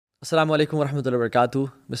السلام علیکم ورحمۃ اللہ وبرکاتہ.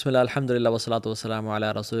 بسم اللہ الحمد للہ والصلاۃ والسلام علی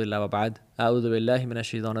رسول اللہ وبعد. اعوذ باللہ من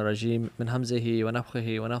الشیطان الرجیم من ہمزہ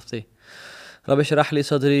ونفخہ ونفثہ رب اشرح لی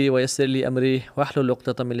صدری ویسر لی امری واحلل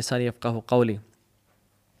عقدۃ من لسانی یفقہوا قولی.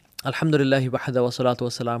 الحمد للہ وحدہ والصلاۃ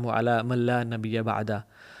والسلام علی من لا نبی بعدہ.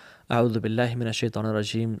 اعوذ باللہ من الشیطان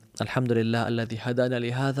الرجیم. الحمد للہ الذی ہدانا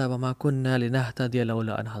لہذا وما کننا لنہتدی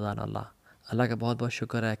لولا ان ہدانا اللہ. اللہ کا بہت بہت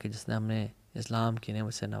شکر ہے کہ جس نے ہم نے اسلام کی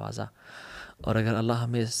نعمت سے نوازا، اور اگر اللہ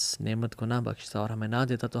ہمیں اس نعمت کو نہ بخشتا اور ہمیں نہ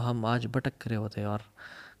دیتا تو ہم آج بھٹک کرے ہوتے اور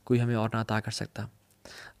کوئی ہمیں اور نہ عطا کر سکتا.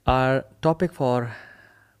 Our topic for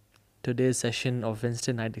today's session of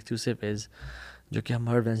Wednesday night exclusive is، جو کہ ہم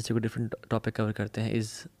ہر وینسڈے کو ڈفرینٹ ٹاپک کور کرتے ہیں،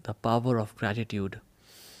 is the power of gratitude.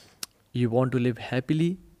 You want to live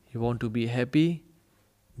happily, you want to be happy,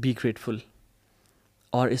 be grateful.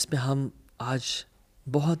 اور اس میں ہم آج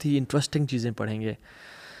بہت ہی انٹرسٹنگ چیزیں پڑھیں گے،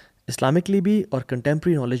 اسلامکلی بھی اور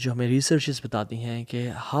کنٹمپری نالج جو ہمیں ریسرچز بتاتی ہیں کہ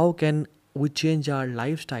how can we change our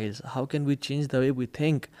life styles, how can we change the way we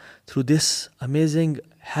think through this amazing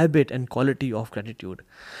habit and quality of gratitude.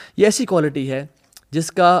 یہ ایسی کوالٹی ہے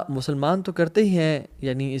جس کا مسلمان تو کرتے ہی ہیں،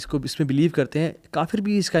 یعنی اس میں بلیو کرتے ہیں، کافر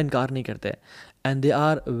بھی اس کا انکار نہیں کرتے، and they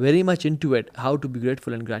are very much into it how to be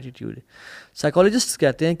grateful and gratitude. Psychologist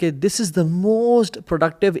کہتے ہیں کہ this is the most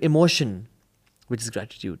productive emotion which is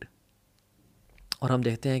gratitude. اور ہم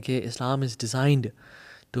دیکھتے ہیں کہ اسلام is designed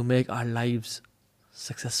to make are lives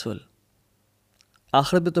successful.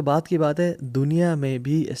 آخرت میں تو بات کی بات ہے، دنیا میں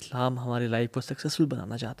بھی اسلام ہماری لائف کو سکسیزفل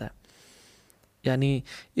بنانا چاہتا ہے. یعنی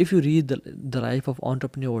if you read the life of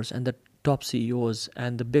entrepreneurs and the top C E Os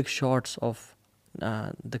and the big shots of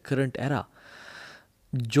the current era,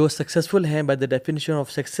 جو سکسیزفل ہیں by the definition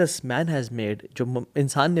of success main has made, جو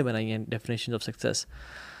انسان نے بنائی ہیں definition of success,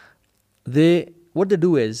 they what they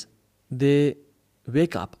do is they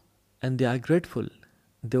wake up and they are grateful.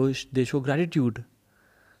 They show gratitude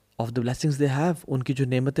of the blessings they have. ان کی جو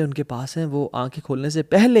نعمتیں ان کے پاس ہیں وہ آنکھیں کھولنے سے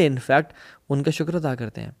پہلے انفیکٹ ان کا شکر ادا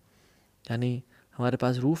کرتے ہیں. یعنی ہمارے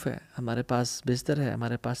پاس روف ہے، ہمارے پاس بستر ہے،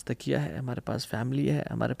 ہمارے پاس تکیہ ہے، ہمارے پاس فیملی ہے،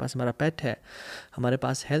 ہمارے پاس ہمارا پیٹ ہے، ہمارے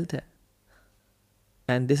پاس ہیلتھ ہے.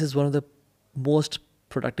 And this is one of the most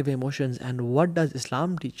productive emotions. And what does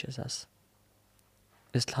Islam teaches us?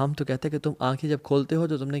 اسلام تو کہتا ہے کہ تم آنکھیں جب کھولتے ہو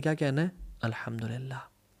تو تم نے کیا کہنا ہے؟ الحمد للہ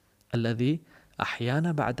الذی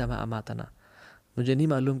احیانا بعد ما اماتنا. مجھے نہیں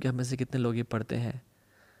معلوم کہ ہم میں سے کتنے لوگ یہ پڑھتے ہیں،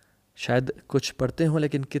 شاید کچھ پڑھتے ہوں،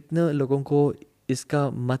 لیکن کتنے لوگوں کو اس کا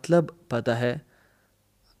مطلب پتہ ہے؟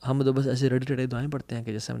 ہم تو بس ایسے ریڈی ٹیڈی دعائیں پڑھتے ہیں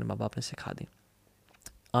کہ جیسے ہم نے ماں باپ نے سکھا دی.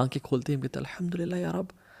 آنکھیں کھولتے ہیں ہم کہتے ہیں الحمد للہ یا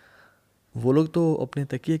رب. وہ لوگ تو اپنے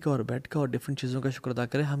تکیے کا اور بیڈ کا اور ڈفرینٹ چیزوں کا شکر ادا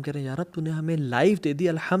کریں، ہم کہہ رہے ہیں یا رب تو نے ہمیں لائف دے دی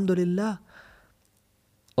الحمد للہ.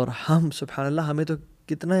 اور ہم سبحان اللہ ہمیں تو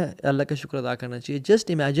کتنا اللہ کا شکر ادا کرنا چاہیے. جسٹ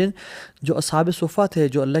امیجن جو اصحاب صفہ تھے،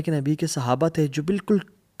 جو اللہ کے نبی کے صحابہ تھے، جو بالکل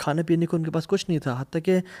کھانے پینے کو ان کے پاس کچھ نہیں تھا، حتیٰ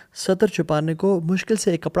کہ سطر چھپانے کو مشکل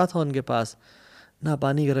سے ایک کپڑا تھا ان کے پاس، نہ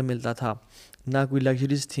پانی گرم ملتا تھا، نہ کوئی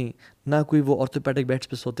لگژریز تھیں، نہ کوئی وہ آرتھوپیڈک بیڈس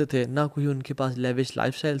پہ سوتے تھے، نہ کوئی ان کے پاس لیوش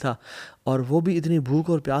لائف اسٹائل تھا. اور وہ بھی اتنی بھوک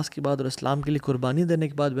اور پیاس کے بعد اور اسلام کے لیے قربانی دینے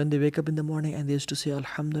کے بعد when they wake up in the morning and they used to say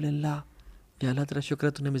الحمد للہ، یا اللہ تیرا شکر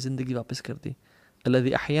ہے تو نے ہمیں زندگی واپس کر دی.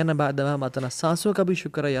 الذی احیانا بعد ما اماتنا، سانسوں کا بھی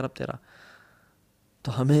شکر ہے یا رب تیرا.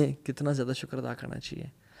 تو ہمیں کتنا زیادہ شکر ادا کرنا چاہیے.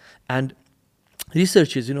 اینڈ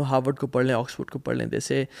ریسرچز ہارورڈ کو پڑھ لیں، آکسفورڈ کو پڑھ لیں،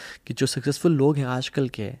 جیسے کہ جو سکسیزفل لوگ ہیں آج کل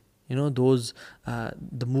کے، those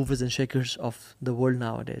the movers and shakers of the world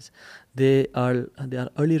now it is, they are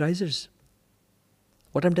early Risers.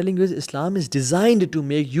 What I am telling you is Islam is designed to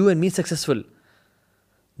make you and me successful.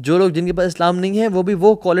 جو لوگ جن کے پاس اسلام نہیں ہے وہ بھی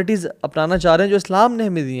وہ کوالٹیز اپنانا چاہ رہے ہیں جو اسلام نے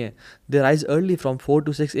ہمیں دی ہیں. دے rise early from 4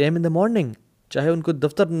 to 6 AM in the morning. چاہے ان کو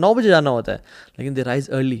دفتر 9 بجے جانا ہوتا ہے لیکن دے رائز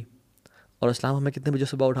ارلی. اور اسلام ہمیں کتنے بجے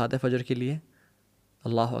صبح اٹھاتا ہے فجر کے لیے؟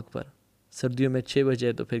 اللہ اکبر. سردیوں میں 6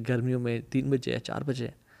 بجے، تو پھر گرمیوں میں 3 بجے یا 4 بجے.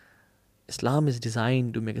 اسلام is design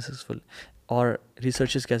to make a successful. اور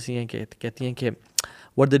ریسرچز کیسی ہیں کہ کہتی ہیں کہ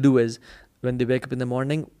what they do is when they wake up in the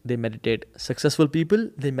morning they meditate. Successful people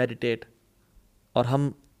they meditate. اور ہم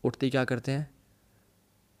اٹھتے کیا کرتے ہیں؟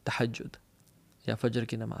 تہجد یا فجر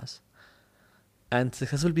کی نماز. And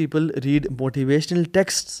successful people read motivational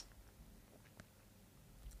ٹیکسٹس.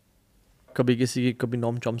 کبھی کسی کی، کبھی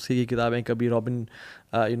نوم چومسکی کی کتابیں، کبھی رابن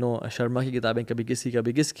شرما کی کتابیں، کبھی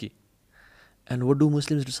کس کی. And what do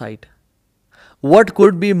Muslims recite? What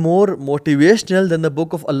could be more motivational then the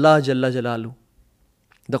book of اللہ جل جلالہ،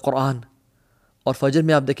 دا قرآن. اور فجر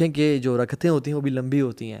میں آپ دیکھیں کہ جو رکعتیں ہوتی ہیں وہ بھی لمبی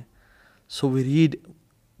ہوتی ہیں. So we read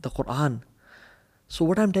the Quran. So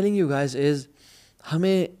what I'm telling you guys is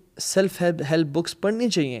ہمیں سیلف ہیلپ بکس پڑھنی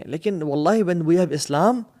چاہیے، لیکن واللہ when we have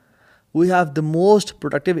Islam we have the most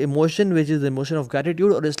productive emotion which is the emotion of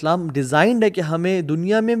gratitude. اور اسلام designed ہے کہ ہمیں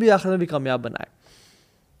دنیا میں بھی آخرت میں بھی کامیاب بنائے.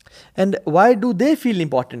 And why do they feel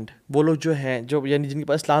important? وہ لوگ جو ہیں جو یعنی جن کے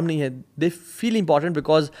پاس اسلام نہیں ہے, دے فیل امپورٹنٹ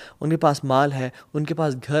بیکاز ان کے پاس مال ہے, ان کے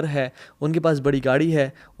پاس گھر ہے, ان کے پاس بڑی گاڑی ہے,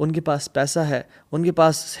 ان کے پاس پیسہ ہے, ان کے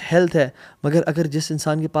پاس ہیلتھ ہے. مگر اگر جس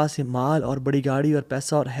انسان کے پاس یہ مال اور بڑی گاڑی اور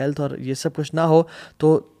پیسہ اور ہیلتھ اور یہ سب کچھ نہ ہو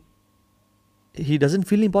تو he doesn't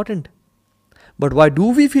feel important. But why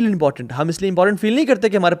do we feel important? ہم اس لیے امپورٹنٹ فیل نہیں کرتے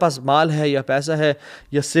کہ ہمارے پاس مال ہے یا پیسہ ہے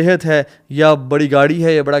یا صحت ہے یا بڑی گاڑی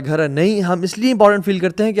ہے یا بڑا گھر ہے. نہیں, ہم اس لیے امپورٹنٹ فیل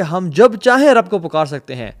کرتے ہیں کہ ہم جب چاہیں رب کو پکار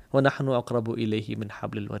سکتے ہیں. وَنَحْنُ أَقْرَبُ إِلَيْهِ مِنْ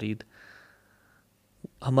حَبْلِ الْوَرِيدِ.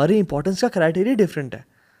 ہماری امپورٹنس کا کرائٹیریا ڈفرینٹ ہے.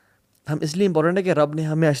 ہم اس لیے امپورٹنٹ ہے کہ رب نے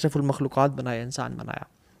ہمیں اشرف المخلوقات بنایا, انسان بنایا.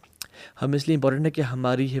 ہم اس لیے امپورٹنٹ ہے کہ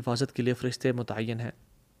ہماری حفاظت کے لیے فرشتے متعین ہیں.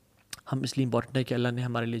 ہم اس لیے امپورٹنٹ ہے کہ اللہ نے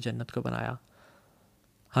ہمارے لیے جنت کو بنایا.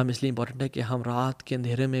 ہم اس لیے امپورٹنٹ ہے کہ ہم رات کے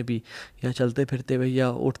اندھیرے میں بھی یا چلتے پھرتے ہوئے یا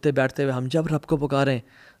اٹھتے بیٹھتے ہوئے ہم جب رب کو پکاریں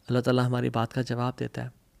اللہ تعالیٰ ہماری بات کا جواب دیتا ہے.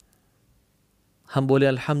 ہم بولے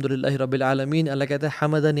الحمدللہ رب العالمین, اللہ کہتا ہے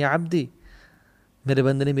حمدنی عبدی, میرے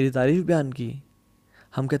بندے نے میری تعریف بیان کی.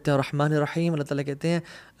 ہم کہتے ہیں الرحمن الرحیم, اللہ تعالیٰ کہتے ہیں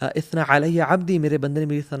اثنا علی عبدی, میرے بندے نے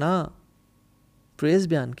میری ثنا پریز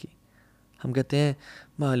بیان کی. ہم کہتے ہیں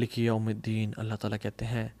مالک یوم الدین, اللہ تعالیٰ کہتے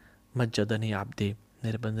ہیں مجدنی عبدی,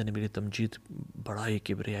 میرے بندے نے میری تمجید بڑائی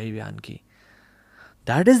کبریائی بیان کی.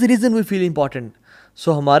 That is the reason we feel important.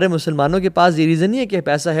 سو ہمارے مسلمانوں کے پاس یہ ریزن نہیں ہے کہ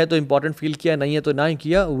پیسہ ہے تو امپورٹنٹ فیل کیا, نہیں ہے تو نہ ہی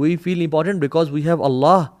کیا. وی فیل important because we have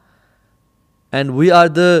Allah and we are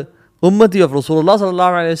the امتی آف رسول اللہ صلی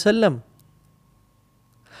اللہ علیہ وسلم.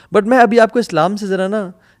 بٹ میں ابھی آپ کو اسلام سے ذرا نا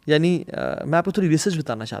یعنی میں آپ کو تھوڑی ریسرچ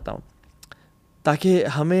بتانا چاہتا ہوں تاکہ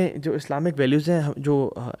ہمیں جو اسلامک ویلیوز ہیں,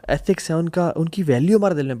 جو ایتھکس ہیں, ان کی ویلیو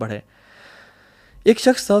ہمارے دل میں بڑھے. ایک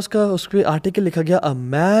شخص تھا, اس پہ آرٹیکل لکھا گیا اے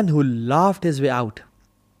مین ہو لافڈ ہز وے آؤٹ,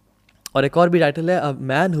 اور ایک اور بھی ٹائٹل ہے اے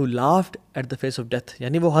مین ہو laughed at the face of death,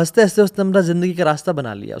 یعنی وہ ہنستے ہنستے اس نے اپنا زندگی کا راستہ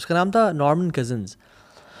بنا لیا. اس کا نام تھا نارمن کزنز.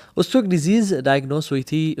 اس کو ایک ڈیزیز ڈائگنوز ہوئی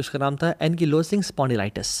تھی, اس کا نام تھا اینکیلوسنگ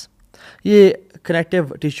اسپونڈیلائٹس. یہ کنیکٹیو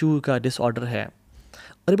ٹیشو کا ڈس آرڈر ہے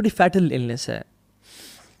اور یہ بڑی فیٹل النس ہے.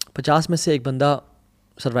 50 میں سے ایک بندہ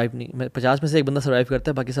سروائیو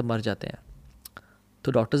کرتا ہے, باقی سب مر جاتے ہیں.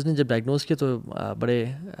 تو ڈاکٹرز نے جب ڈائگنوز کیا تو بڑے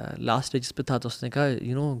لاسٹ اسٹیجز پہ تھا, تو اس نے کہا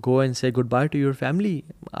گو اینڈ سے good by two your family,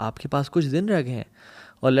 آپ کے پاس کچھ دن رہ گئے ہیں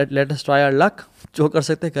اور لیٹ اس ٹرائی آور لک, جو کر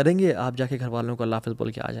سکتے کریں گے, آپ جا کے گھر والوں کو اللہ حافظ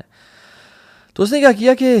بول کے آ جائیں. تو اس نے کیا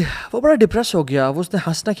کیا کہ وہ بڑا ڈپریس ہو گیا, اس نے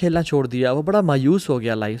ہنسنا کھیلنا چھوڑ دیا, وہ بڑا مایوس ہو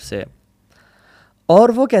گیا لائف سے. اور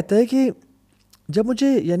وہ کہتا ہے کہ جب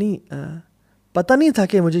مجھے یعنی پتہ نہیں تھا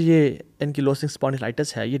کہ مجھے یہ اینکیلوسنگ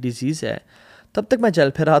اسپونڈیلائٹس ہے, یہ ڈیزیز ہے, تب تک میں چل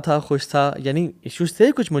پھر رہا تھا, خوش تھا, یعنی ایشوز تھے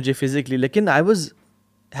کچھ مجھے فزیکلی, لیکن I was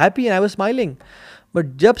happy and I was smiling.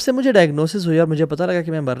 But جب سے مجھے ڈائگنوسس ہوئی اور مجھے پتہ لگا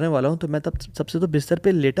کہ میں مرنے والا ہوں, تو میں تب سب سے تو بستر پہ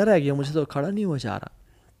لیٹا رہ گیا ہوں, مجھے تو کھڑا نہیں ہوا جا رہا.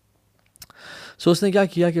 سو اس نے کیا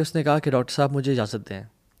کیا کہ اس نے کہا کہ ڈاکٹر صاحب مجھے اجازت دیں,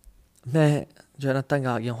 میں جو ہے نا تنگ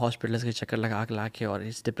آ گیا ہوں ہاسپٹلس کے چکر لگا کے اور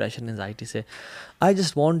اس ڈپریشن انزائٹی سے. I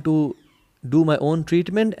just want to do my own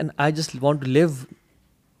treatment and I just want to leave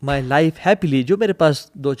my life happily, جو میرے پاس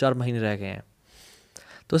 2-4 مہینے رہ گئے ہیں.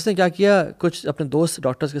 تو اس نے کیا کیا, کچھ اپنے دوست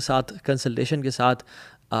ڈاکٹرز کے ساتھ کنسلٹیشن کے ساتھ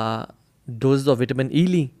ڈوز آف وٹامن ای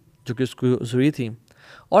لی, جو کہ اس کو ضروری تھی.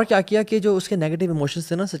 اور کیا کیا کہ جو اس کے نیگیٹو ایموشنز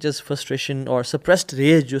تھے نا, سچ ایز فرسٹریشن اور سپریسڈ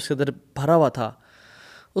ریج جو اس کے اندر بھرا ہوا تھا,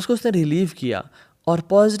 اس کو اس نے ریلیو کیا. اور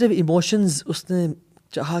پازیٹیو ایموشنز اس نے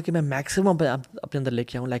چاہا کہ میں میکسیمم اپنے اندر لے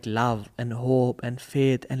کے آؤں, like love and hope and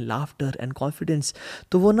faith and laughter and confidence.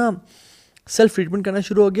 تو وہ نا سیلف ٹریٹمنٹ کرنا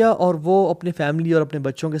شروع ہو گیا, اور وہ اپنے فیملی اور اپنے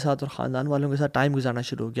بچوں کے ساتھ اور خاندان والوں کے ساتھ ٹائم گزارنا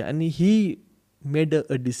شروع ہو گیا. And he made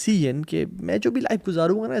a decision کہ میں جو بھی لائف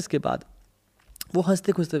گزاروں گا نا اس کے بعد, وہ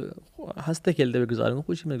ہنستے کھیلتے ہوئے گزاروں گا,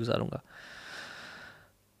 خوشی میں گزاروں گا.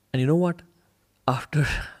 And you know what, after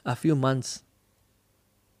a few months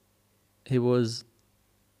he was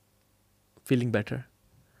feeling better,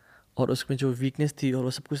 اور اس میں جو ویکنیس تھی اور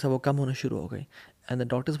وہ سب کچھ تھا وہ کم ہونا شروع ہو گئی. And the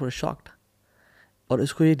doctors were shocked. اور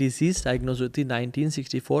اس کو یہ ڈیزیز ڈائگنوز ہوئی تھی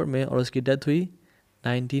 1964 میں, اور اس کی ڈیتھ ہوئی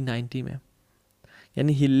 1990 میں.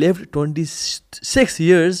 یعنی ہی lived 26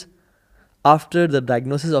 years after the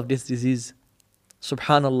diagnosis of this disease.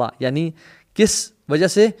 سبحان اللہ. یعنی کس وجہ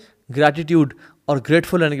سے؟ گریٹیٹیوڈ اور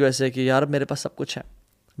گریٹفل رہنے کی وجہ سے کہ یار میرے پاس سب کچھ ہے,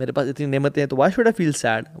 میرے پاس اتنی نعمتیں ہیں, تو why should I feel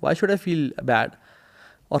sad, why should I feel bad.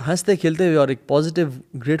 اور ہنستے کھیلتے ہوئے اور ایک پازیٹیو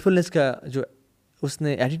گریٹفلنس کا جو اس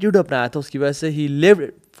نے ایٹیٹیوڈ اپنایا تھا, اس کی وجہ سے ہی lived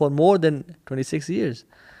for more then 26 years.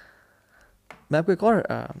 میں آپ کو ایک اور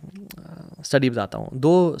اسٹڈی بتاتا ہوں.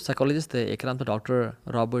 2 سائیکالوجسٹ تھے, ایک نام تھا doctor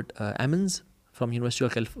Robert ایمنز from university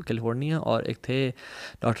of California, اور ایک تھے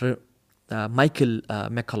doctor Michael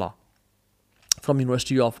میکلا. From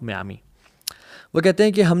university of Miami. وہ کہتے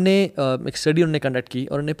ہیں کہ ہم نے ایک اسٹڈی انہوں نے کنڈکٹ کی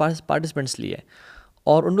اور انہوں نے پارٹیسپینٹس لیے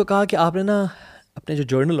اور ان کو کہا کہ آپ نے نا اپنے جو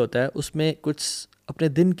جرنل ہوتا ہے اس میں کچھ اپنے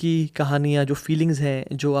دن کی کہانیاں، جو فیلنگز ہیں،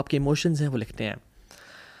 جو آپ کے ایموشنز ہیں وہ لکھتے ہیں.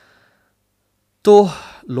 تو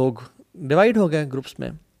لوگ ڈیوائڈ ہو گئے گروپس میں.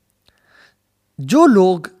 جو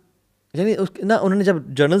لوگ یعنی نا انہوں نے جب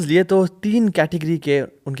جرنلز لیے تو 3 کیٹیگری کے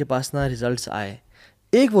ان کے پاس نا ریزلٹس آئے.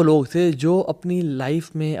 ایک وہ لوگ تھے جو اپنی لائف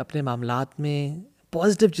میں، اپنے معاملات میں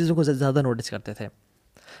پازیٹیو چیزوں کو زیادہ نوٹس کرتے تھے،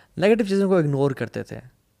 نیگیٹو چیزوں کو اگنور کرتے تھے.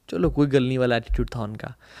 چلو کوئی گلنی والا ایٹیٹیوڈ تھا ان کا.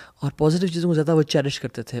 اور پازیٹیو چیزوں کو زیادہ وہ چیریش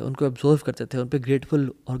کرتے تھے، ان کو ابزرو کرتے تھے، ان پہ گریٹفل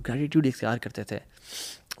اور گریٹیوڈ اختیار کرتے تھے.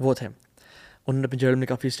 وہ تھے. انہوں نے اپنے جرنل میں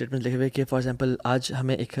کافی اسٹیٹمنٹ لکھے ہوئے کہ فار ایگزامپل آج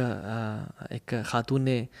ہمیں ایک خاتون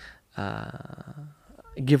نے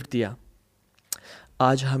گفٹ دیا،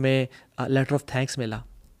 آج ہمیں لیٹر آف تھینکس ملا،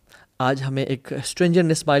 آج ہمیں ایک اسٹرینجر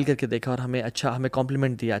نے اسمائل کر کے دیکھا اور ہمیں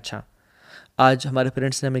کمپلیمنٹ دیا، اچھا آج ہمارے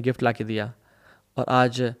پیرنٹس نے ہمیں گفٹ لا کے دیا، اور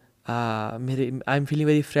آج I am feeling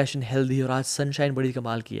very fresh and healthy, اور آج سن شائن بڑی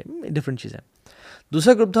کمال کی ہے. ڈفرینٹ چیزیں.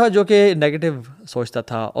 دوسرا گروپ تھا جو کہ نیگیٹو سوچتا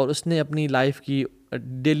تھا اور اس نے اپنی لائف کی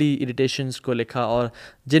ڈیلی اریٹیشنس کو لکھا اور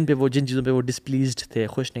جن چیزوں پہ وہ ڈسپلیزڈ تھے،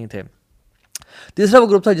 خوش نہیں تھے. تیسرا وہ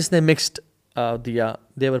گروپ تھا جس نے مکسڈ دیا،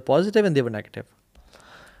 they were positive and they were negative.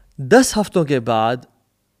 10 ہفتوں کے بعد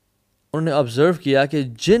انہوں نے آبزرو کیا کہ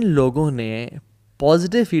جن لوگوں نے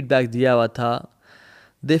پازیٹیو فیڈ بیک دیا ہوا تھا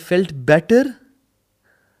they felt better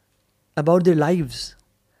about their lives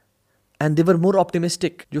and they were more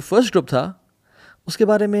optimistic. جو فرسٹ گروپ تھا اس کے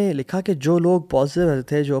بارے میں لکھا کہ جو لوگ پازیٹیو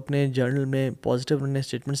تھے، جو اپنے جرنل میں پازیٹیو انہوں نے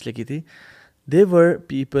اسٹیٹمنٹس لکھی تھی، they were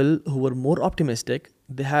people who were more optimistic,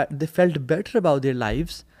 they felt better about their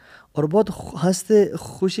lives, اور بہت ہنستے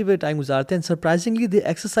خوشی پہ ٹائم گزارتے ہیں. Surprisingly they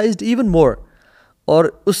exercised even more, اور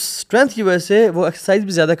اس اسٹرینتھ کی وجہ سے وہ ایکسرسائز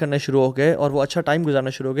بھی زیادہ کرنا شروع ہو گئے اور وہ اچھا ٹائم گزارنا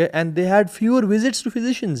شروع ہو گئے. And they had fewer visits to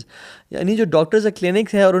physicians, یعنی جو ڈاکٹرز یا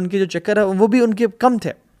کلینکس ہیں اور ان کے جو چکر ہے وہ بھی ان کے کم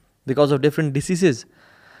تھے because of different diseases.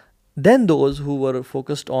 Then those who were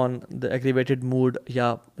focused on the aggravated mood,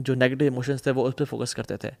 یا جو نیگیٹو ایموشنس تھے وہ اس پہ فوکس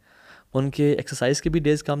کرتے تھے. ان کے ایکسرسائز کے بھی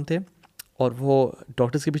ڈیز کم تھے اور وہ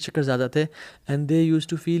ڈاکٹرز کے بھی چکر زیادہ تھے. And they used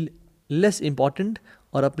to feel less important,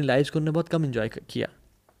 اور اپنی لائف کو انہوں نے بہت کم انجوائے کیا.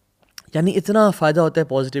 یعنی اتنا فائدہ ہوتا ہے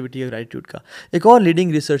پازیٹیوٹی اور گریٹیوڈ کا. ایک اور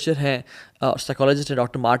لیڈنگ ریسرچر ہیں سائیکالوجسٹ ہیں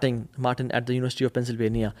doctor Martin at the University of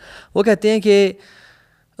Pennsylvania. وہ کہتے ہیں کہ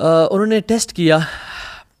انہوں نے ٹیسٹ کیا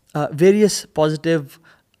ویریس پازیٹیو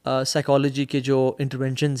سائیکالوجی کے جو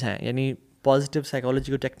انٹرونشنز ہیں، یعنی پازیٹیو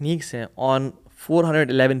سائیکالوجی کے ٹیکنیکس ہیں آن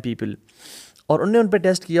 411 پیپل، اور انہوں نے ان پہ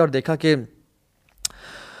ٹیسٹ کیا اور دیکھا کہ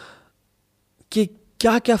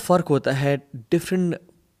کیا کیا فرق ہوتا ہے ڈفرینٹ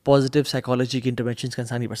پازیٹیو سائیکالوجی کی انٹرونشنس کا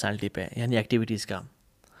انسانی پرسنالٹی پہ، یعنی ایکٹیویٹیز کا.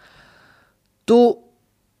 تو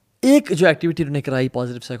ایک جو ایکٹیویٹی انہوں نے کرائی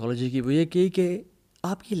پازیٹیو سائیکالوجی کی وہ یہ کہ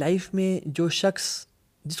آپ کی لائف میں جو شخص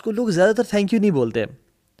جس کو لوگ زیادہ تر تھینک یو نہیں بولتے،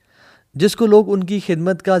 جس کو لوگ ان کی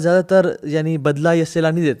خدمت کا زیادہ تر یعنی بدلہ یا صلہ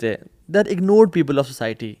نہیں دیتے، that ignored people of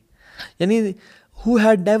society, یعنی who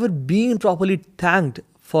had never been properly thanked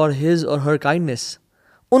for his or her kindness,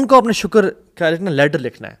 ان کو اپنے شکر کا لیٹر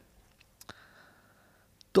لکھنا ہے.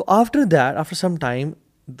 تو after some time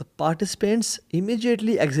the participants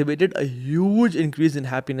immediately exhibited a huge increase in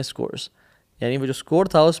happiness scores. یعنی وہ جو اسکور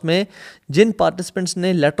تھا اس میں جن پارٹیسپینٹس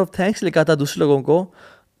نے لیٹر آف تھینکس لکھا تھا دوسرے لوگوں کو،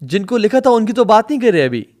 جن کو لکھا تھا ان کی تو بات نہیں کر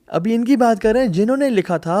رہے ابھی ان کی بات کر رہے ہیں جنہوں نے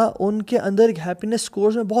لکھا تھا ان کے اندر ایک ہیپینس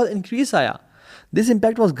اسکورس میں بہت انکریز آیا. This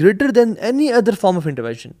impact was greater than any other form of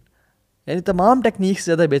intervention. یعنی تمام ٹیکنیکس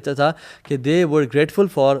زیادہ بہتر تھا کہ they were grateful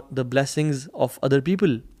for the blessings of other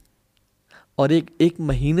people. اور ایک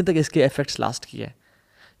مہینے تک اس کے ایفیکٹس لاسٹ کیے.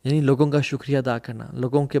 یعنی لوگوں کا شکریہ ادا کرنا،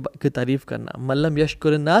 لوگوں کی تعریف کرنا. ملم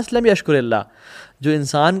یشکر الناس لم یشکر اللہ. جو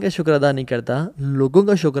انسان کا شکر ادا نہیں کرتا، لوگوں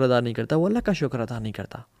کا شکر ادا نہیں کرتا، وہ اللہ کا شکر ادا نہیں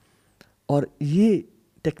کرتا. اور یہ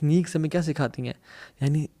ٹیکنیکس ہمیں کیا سکھاتی ہیں؟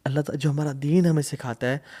 یعنی اللہ تعالیٰ جو ہمارا دین ہمیں سکھاتا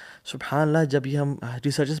ہے، سبحان اللہ، جب یہ ہم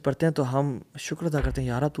ریسرچز پڑھتے ہیں تو ہم شکر ادا کرتے ہیں،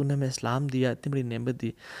 یارہ تو نے ہمیں اسلام دیا، اتنی بڑی نعمت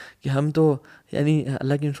دی کہ ہم تو یعنی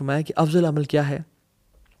اللہ کی نے فرمایا کہ افضل عمل کیا ہے؟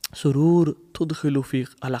 سرور تدخل فی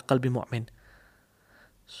علی قلب مومن.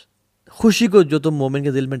 خوشی کو جو تم مومن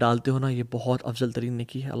کے دل میں ڈالتے ہو نا، یہ بہت افضل ترین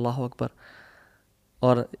نیکی ہے. اللہ اکبر.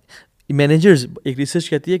 اور مینیجرز، ایک ریسرچ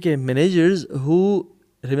کہتی ہے کہ managers who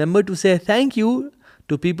remember to say thank you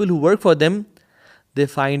to people who work for them, they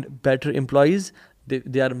find better employees,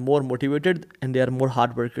 they are more motivated and they are more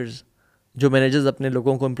hard workers. جو مینیجرز اپنے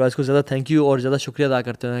لوگوں کو، امپلائیز کو زیادہ تھینک یو اور زیادہ شکریہ ادا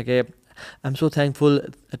کرتے ہیں کہ I am so thankful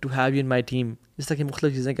to have you in my team, اس طرح کی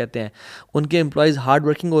مختلف چیزیں کہتے ہیں، ان کے امپلائیز ہارڈ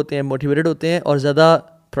ورکنگ ہوتے ہیں، موٹیویٹیڈ ہوتے ہیں اور زیادہ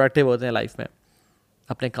پروڈکٹیو ہوتے ہیں لائف میں،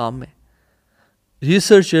 اپنے کام میں.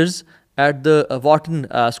 Researchers at the Wharton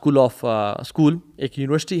school ایک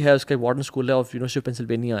یونیورسٹی ہے اس کا, وارٹن اسکول ہے آف یونیورسٹی آف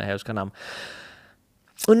پینسلوینیا ہے اس کا نام.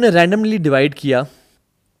 ان نے رینڈملی ڈیوائڈ کیا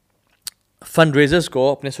فنڈ ریزرس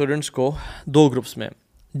کو اپنے اسٹوڈنٹس کو 2 گروپس میں,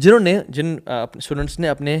 جن اسٹوڈنٹس نے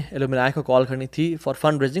اپنے الومنائی کو کال کرنی تھی for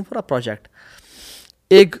fund raising for a project.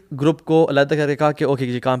 ایک گروپ کو علیحدہ کر کے کہا کہ اوکے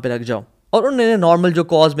جی کام پہ لگ جاؤ, اور انہوں نے نارمل جو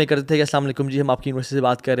کالز میں کرتے تھے کہ السلام علیکم جی ہم آپ کی یونیورسٹی سے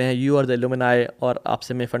بات کر رہے ہیں, یو آر دا الومنائی اور آپ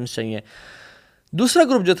سے ہمیں فنڈس چاہیے. دوسرا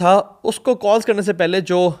گروپ جو تھا اس کو کالز کرنے سے پہلے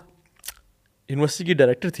جو یونیورسٹی کی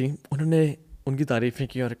ڈائریکٹر تھی انہوں نے ان کی تعریفیں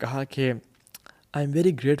کی اور کہا کہ I am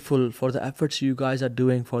very grateful for the efforts you guys are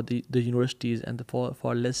doing for the universities and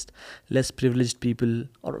for less privileged people,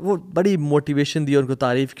 اور وہ بڑی موٹیویشن دی, ان کو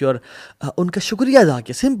تعریف کی اور ان کا شکریہ ادا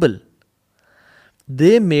کیا. Simple,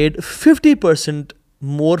 they made 50%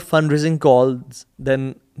 more fundraising calls than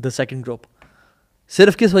the second group.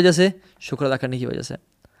 صرف کس وجہ سے؟ شکر ادا کرنے کی وجہ سے.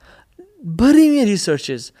 بھری ہوئی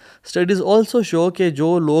ریسرچز اسٹڈیز آلسو شو کہ جو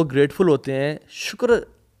لوگ گریٹفل ہوتے ہیں, شکر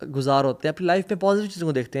گزار ہوتے ہیں, اپنی لائف میں پازیٹیو چیزوں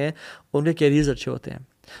کو دیکھتے ہیں, ان کے کیریئرز اچھے ہوتے ہیں,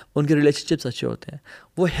 ان کے ریلیشن شپس اچھے ہوتے ہیں,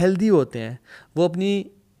 وہ ہیلدی ہوتے ہیں, وہ اپنی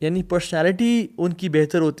یعنی پرسنالٹی ان کی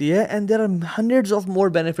بہتر ہوتی ہے. And there are hundreds of more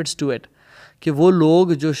benefits to it, کہ وہ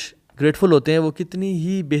لوگ جو گریٹفل ہوتے ہیں وہ کتنی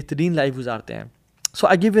ہی بہترین لائف گزارتے ہیں. So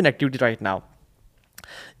I give you an activity right now.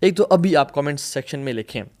 ایک تو ابھی آپ کامنٹس سیکشن میں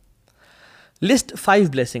لکھیں لسٹ 5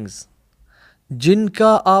 بلیسنگز جن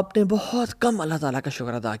کا آپ نے بہت کم اللہ تعالیٰ کا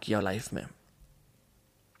شکر ادا کیا لائف میں,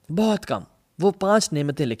 بہت کم. وہ 5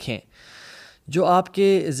 نعمتیں لکھیں جو آپ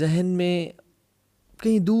کے ذہن میں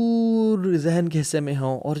کہیں دور ذہن کے حصے میں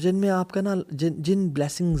ہوں, اور جن میں آپ کا نا جن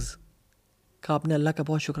بلیسنگز کا آپ نے اللہ کا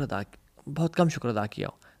بہت کم شکر ادا کیا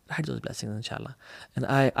ہو. Write those blessings inshallah, and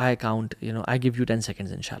I count, I give you 10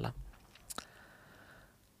 seconds inshallah.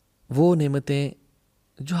 وہ نعمتیں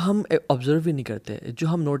جو ہم آبزرو بھی نہیں کرتے, جو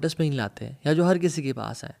ہم نوٹس میں نہیں لاتے, یا جو ہر کسی کے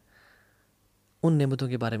پاس ہیں, ان نعمتوں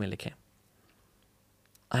کے بارے میں لکھیں.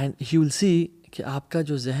 اینڈ you will see کہ آپ کا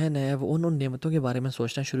جو ذہن ہے وہ ان نعمتوں کے بارے میں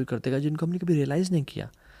سوچنا شروع کر دے گا جن کو ہم نے کبھی ریئلائز نہیں کیا,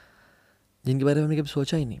 جن کے بارے میں ہم نے کبھی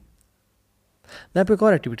سوچا ہی نہیں. میں آپ کو ایک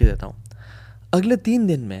اور ایکٹیویٹی دیتا ہوں. اگلے 3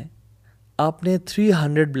 دن میں آپ نے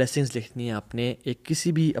 300 بلیسنگز لکھنی ہے. آپ نے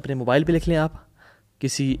کسی بھی اپنے موبائل پہ لکھ لیں, آپ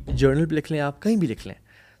کسی جرنل پہ لکھ لیں, آپ کہیں بھی لکھ لیں.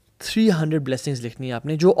 300 بلیسنگز لکھنی ہے آپ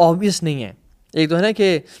نے جو آبویس نہیں ہیں. ایک تو ہے نا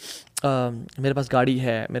کہ میرے پاس گاڑی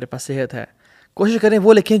ہے, میرے پاس صحت ہے. کوشش کریں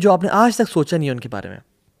وہ لکھیں جو آپ نے آج تک سوچا نہیں ہے ان کے بارے میں.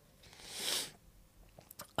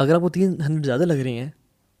 اگر آپ کو 300 زیادہ لگ رہی ہیں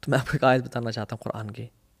تو میں آپ کو ایک آیت بتانا چاہتا ہوں قرآن کی.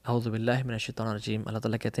 اعوذ باللہ من الشیطان الرجیم. اللہ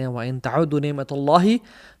تعالیٰ کہتے ہیں وَإِن تَعُدُّوا نِعْمَتَ اللَّهِ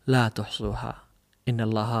لَا تُحْصُوهَا إِنَّ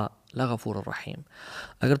اللَّهَ لَغَفُورٌ رَحِيمٌ.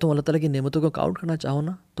 اگر تم اللہ تعالیٰ کی نعمتوں کو کاؤنٹ کرنا چاہو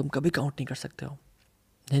نا, تم کبھی کاؤنٹ نہیں کر سکتے ہو.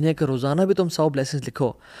 یعنی کہ روزانہ بھی تم 100 بلیسنگز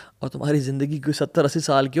لکھو اور تمہاری زندگی کوئی 70-80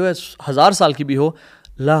 سال کی ہو یا 1000 سال کی بھی ہو,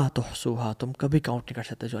 لا تحصوها, تم کبھی کاؤنٹ نہیں کر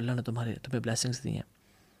سکتے جو اللہ نے تمہیں بلیسنگز دی ہیں.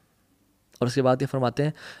 اور اس کے بعد یہ فرماتے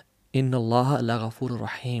ہیں ان اللہ لغفور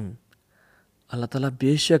رحیم, اللہ تعالیٰ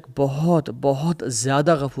بے شک بہت بہت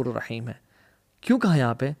زیادہ غفور الرحیم ہے. کیوں کہا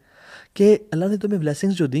یہاں پہ کہ اللہ نے تمہیں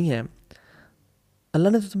بلیسنگز جو دی ہیں, اللہ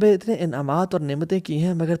نے تو تمہیں اتنے انعامات اور نعمتیں کی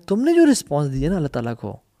ہیں, مگر تم نے جو رسپانس دی ہے نا اللہ تعالیٰ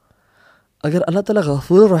کو, اگر اللہ تعالیٰ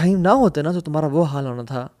غفور الرحیم نہ ہوتے نا تو تمہارا وہ حال ہونا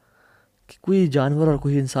تھا کہ کوئی جانور اور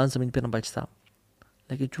کوئی انسان زمین پہ نہ بچتا.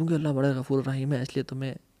 لیکن چونکہ اللہ بڑا غفور الرحیم ہے, اس لیے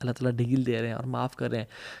تمہیں اللہ تعالیٰ ڈیل دے رہے ہیں اور معاف کر رہے ہیں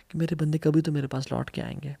کہ میرے بندے کبھی تو میرے پاس لوٹ کے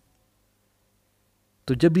آئیں گے.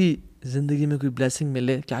 تو جب بھی زندگی میں کوئی بلیسنگ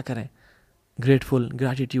ملے کیا کریں؟ Grateful,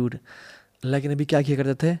 gratitude. اللہ کے نبی کیا کیا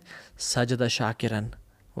کرتے تھے؟ سجدہ شاکرن,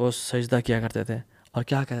 وہ سجدہ کیا کرتے تھے اور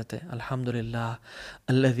کیا کہتے تھے؟ الحمدللہ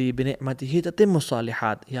الذی بنعمتہ تتم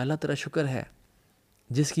الصالحات. یا اللہ تیرا شکر ہے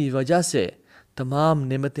جس کی وجہ سے تمام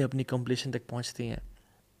نعمتیں اپنی کمپلیشن تک پہنچتی ہیں.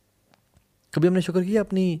 کبھی ہم نے شکر کیا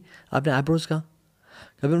اپنے آئی بروز کا؟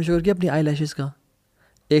 کبھی ہم نے شکر کیا اپنی آئی لیشز کا؟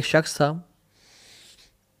 ایک شخص تھا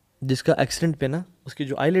جس کا ایکسیڈنٹ پہ نا اس کی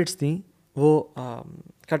جو آئی لیڈس تھیں وہ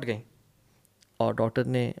کٹ گئیں, اور ڈاکٹر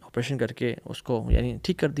نے آپریشن کر کے اس کو یعنی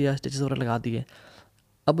ٹھیک کر دیا, اسٹیچز وغیرہ لگا دیے.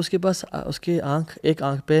 اب اس کے پاس اس کے ایک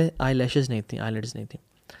آنکھ پہ آئی لیشز نہیں تھیں, آئی لیڈز نہیں تھیں.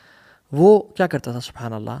 وہ کیا کرتا تھا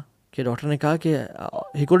سبحان اللہ کہ ڈاکٹر نے کہا کہ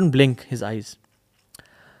he couldn't blink his eyes.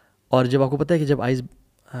 اور جب آپ کو پتہ ہے کہ جب آئیز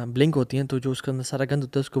بلنک ہوتی ہیں تو جو اس کے اندر سارا گند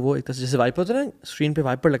ہوتا ہے اس کو وہ ایک طرح سے جیسے وائپر ہوتا ہے نا, اسکرین پہ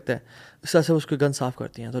وائپر لگتا ہے, اس طرح سے اس کو گند صاف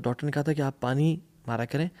کرتی ہیں. تو ڈاکٹر نے کہا تھا کہ آپ پانی مارا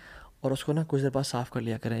کریں اور اس کو نا کچھ دیر بعد صاف کر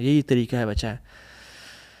لیا کریں, یہی طریقہ ہے بچہ ہے.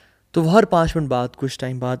 تو وہ ہر 5 منٹ بعد کچھ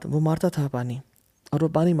ٹائم بعد وہ مارتا تھا پانی, اور وہ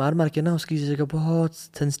پانی مار مار کے نا اس کی جگہ بہت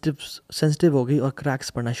سینسٹیو ہو گئی اور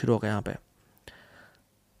کریکس پڑنا شروع ہو گئے یہاں پہ.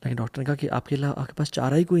 لیکن ڈاکٹر نے کہا کہ آپ کے پاس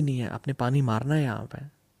چارہ ہی کوئی نہیں ہے, آپ نے پانی مارنا ہے یہاں پہ,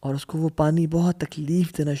 اور اس کو وہ پانی بہت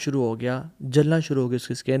تکلیف دینا شروع ہو گیا، جلنا شروع ہو گیا اس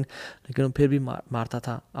کی اسکن، لیکن وہ پھر بھی مارتا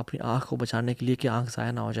تھا اپنی آنکھ کو بچانے کے لیے کہ آنکھ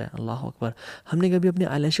ضائع نہ ہو جائے. اللہ اکبر. ہم نے کبھی اپنی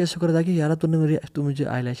آئی لیشز شکر ادا کیا، یار تو مجھے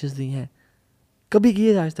آئی لیشز دی ہیں؟ کبھی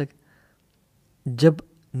کیے آج تک؟ جب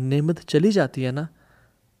نعمت چلی جاتی ہے نا،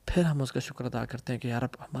 پھر ہم اس کا شکر ادا کرتے ہیں کہ یار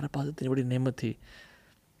ہمارے پاس اتنی بڑی نعمت تھی.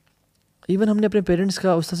 ایون ہم نے اپنے پیرنٹس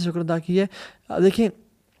کا اس طرح سے شکر ادا کیا ہے. دیکھیں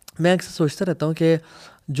میں اکثر سوچتا رہتا ہوں کہ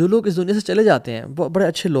جو لوگ اس دنیا سے چلے جاتے ہیں، بڑے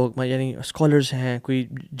اچھے لوگ، یعنی اسکالرز ہیں، کوئی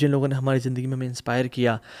جن لوگوں نے ہماری زندگی میں ہمیں انسپائر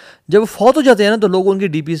کیا، جب وہ فوت ہو جاتے ہیں نا تو لوگ ان کی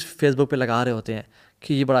ڈی پیز فیس بک پہ لگا رہے ہوتے ہیں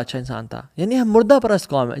کہ یہ بڑا اچھا انسان تھا. یعنی ہم مردہ پرست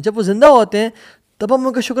قوم ہیں. جب وہ زندہ ہوتے ہیں تب ہم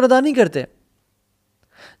ان کا شکر ادا نہیں کرتے.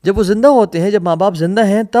 جب وہ زندہ ہوتے ہیں، جب ماں باپ زندہ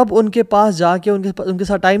ہیں، تب ان کے پاس جا کے ان کے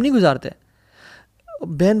ساتھ ٹائم نہیں گزارتے.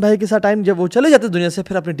 بہن بھائی کے ساتھ ٹائم، جب وہ چلے جاتے دنیا سے،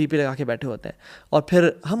 پھر اپنے ڈی پی لگا کے بیٹھے ہوتے ہیں. اور پھر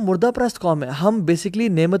ہم مردہ پرست قوم ہیں. ہم بیسکلی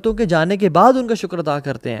نعمتوں کے جانے کے بعد ان کا شکر ادا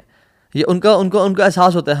کرتے ہیں. یہ ان کا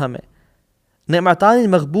احساس ہوتا ہے ہمیں. نعمتان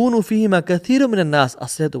مغبون فیہما کثیر من الناس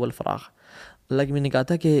الصحۃ والفراغ. اللہ کی میں نے کہا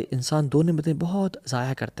تھا کہ انسان دو نعمتیں بہت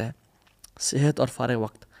ضائع کرتا ہے، صحت اور فارغ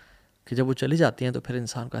وقت، کہ جب وہ چلی جاتی ہیں تو پھر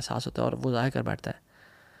انسان کو احساس ہوتا ہے اور وہ ضائع کر بیٹھتا ہے.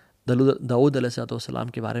 داؤد علیہ السلام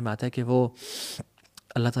کے بارے میں آتا ہے کہ وہ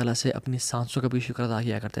اللہ تعالیٰ سے اپنی سانسوں کا بھی شکر ادا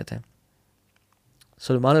کیا کرتے تھے.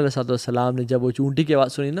 سلیمان علیہ السلام نے جب وہ چونٹی کی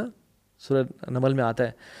آواز سنی نا، سورہ نمل میں آتا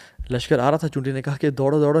ہے، لشکر آ رہا تھا، چونٹی نے کہا کہ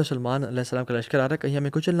دوڑو دوڑو، سلیمان علیہ السلام کا لشکر آ رہا ہے، کہیں ہمیں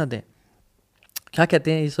کچل نہ دیں. کیا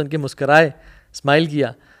کہتے ہیں؟ یہ سن کے مسکرائے، اسمائل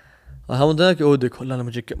کیا. اور ہم ہوتے ہیں کہ او دیکھو اللہ نے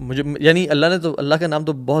مجھے یعنی اللہ کا نام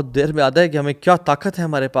تو بہت دیر میں آتا ہے کہ ہمیں کیا طاقت ہے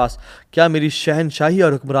ہمارے پاس، کیا میری شہنشاہی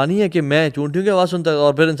اور حکمرانی ہے کہ میں چونٹیوں کی آواز سنتا ہے.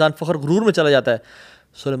 اور پھر انسان فخر غرور میں چلا جاتا ہے.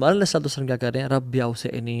 سلیمان علیہ السلام کیا کر رہے ہیں؟ رب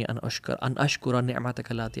اوزعنی ان اشکر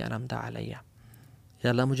نعمتک اللاتی انعمت علی. یا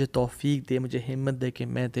اللہ مجھے توفیق دے، مجھے ہمت دے کہ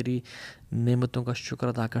میں تیری نعمتوں کا شکر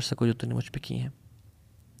ادا کر سکوں جو تو نے مجھ پہ کی ہیں.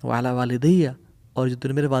 وعلی والدی، اور جو تو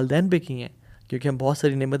نے میرے والدین پہ کی ہیں، کیونکہ ہم بہت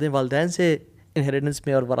ساری نعمتیں والدین سے انہیریٹنس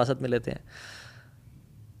میں اور وراثت میں لیتے ہیں.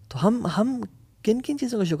 تو ہم کن کن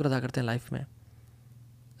چیزوں کا شکر ادا کرتے ہیں لائف میں؟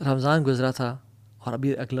 رمضان گزرا تھا اور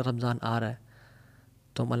ابھی اگلا رمضان آ رہا ہے،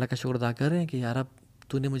 تو ہم اللہ کا شکر ادا کر رہے ہیں کہ یار اب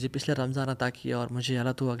تو نے مجھے پچھلا رمضان عطا کیا اور مجھے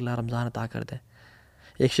اللہ تو اگلا رمضان عطا کر دے.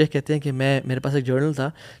 ایک شیخ کہتے ہیں کہ میرے پاس ایک جرنل تھا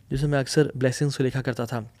جس میں میں اکثر بلیسنگس کو لکھا کرتا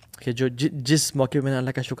تھا کہ جو جس موقع پہ میں نے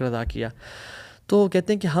اللہ کا شکر ادا کیا. تو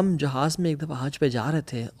کہتے ہیں کہ ہم جہاز میں ایک دفعہ حج پہ جا رہے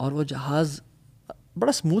تھے اور وہ جہاز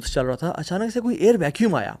بڑا سموتھ چل رہا تھا. اچانک سے کوئی ایئر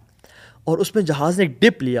ویکیوم آیا اور اس میں جہاز نے ایک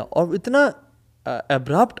ڈپ لیا، اور اتنا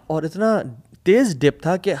ابرپٹ اور اتنا تیز ڈپ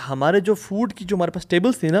تھا کہ ہمارے جو فوڈ کی جو ہمارے پاس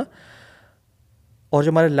ٹیبلز تھی نا، اور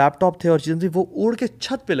جو ہمارے لیپ ٹاپ تھے اور چیزیں تھیں، وہ اڑ کے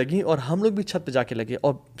چھت پہ لگیں اور ہم لوگ بھی چھت پہ جا کے لگے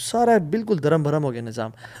اور سارا بالکل درم بھرم ہو گیا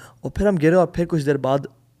نظام. اور پھر ہم گرے اور پھر کچھ دیر بعد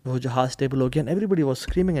وہ جہاز اسٹیبل ہو گیا. Everybody was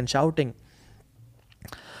screaming and shouting.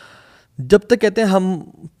 جب تک کہتے ہیں ہم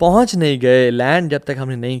پہنچ نہیں گئے لینڈ، جب تک ہم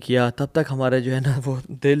نے نہیں کیا، تب تک ہمارے جو ہے نا وہ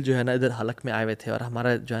دل جو ہے نا ادھر حلق میں آئے ہوئے تھے اور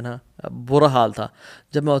ہمارا جو ہے نا برا حال تھا.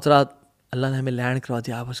 جب میں اترا، اللہ نے ہمیں لینڈ کروا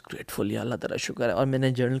دیا. آئی واز گریٹفل، یا اللہ تعالیٰ شکر ہے. اور میں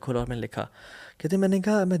نے جرنل کھولا اور میں نے لکھا، کہتے ہیں میں نے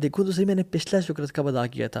کہا میں دیکھوں تو صحیح، میں نے پچھلا شکر کب ادا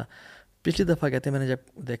کیا تھا. پچھلی دفعہ کہتے ہیں میں نے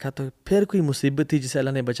جب دیکھا تو پھر کوئی مصیبت تھی جسے اللہ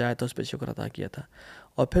نے بچایا تھا، اس پہ شکر ادا کیا تھا.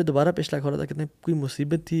 اور پھر دوبارہ پچھلا کھولا تھا، کہتے ہیں کوئی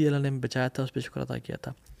مصیبت تھی اللہ نے بچایا تھا، اس پہ شکر ادا کیا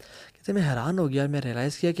تھا. کہتے ہیں میں حیران ہو گیا اور میں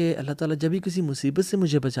ریئلائز کیا کہ اللہ تعالیٰ جب بھی کسی مصیبت سے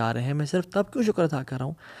مجھے بچا رہے ہیں، میں صرف تب کیوں شکر ادا کر رہا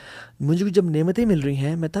ہوں؟ مجھے جب نعمتیں مل رہی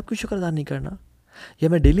ہیں میں تب کیوں شکر ادا نہیں کرنا؟ یا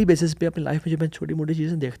میں ڈیلی بیسس پہ اپنی لائف میں جب میں چھوٹی موٹی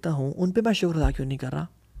چیزیں دیکھتا ہوں ان پہ میں شکر ادا کیوں نہیں کر رہا؟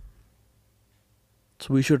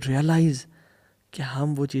 سو وی شوڈ ریئلائز کہ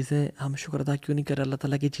ہم وہ چیزیں ہم شکر ادا کیوں نہیں کر رہے اللہ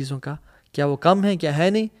تعالیٰ کی چیزوں کا. کیا وہ کم ہے؟ کیا ہے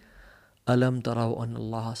نہیں؟ الم تروا ان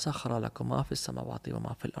اللہ سخر لکم ما فی السماوات و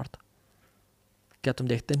ما فی الارض. کیا تم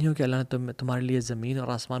دیکھتے نہیں ہو کہ اللہ نے تمہارے لیے زمین اور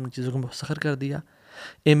آسمان کی چیزوں کو مسخر کر دیا؟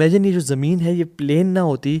 امیجن یہ جو زمین ہے یہ پلین نہ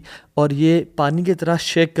ہوتی اور یہ پانی کی طرح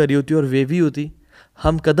شیک کری ہوتی اور ویوی ہوتی.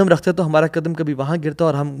 ہم قدم رکھتے تو ہمارا قدم کبھی وہاں گرتا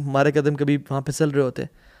اور ہمارے قدم کبھی وہاں پھسل رہے ہوتے.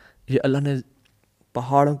 یہ اللہ نے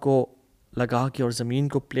پہاڑوں کو لگا کے اور زمین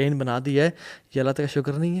کو پلین بنا دیا ہے. یہ اللہ تعالیٰ کا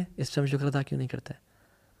شکر نہیں ہے؟ اس پہ ہم شکر ادا کیوں نہیں کرتے؟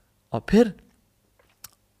 اور پھر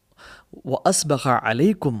وَأَسْبَغَ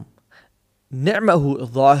عَلَيْكُمْ نِعْمَهُ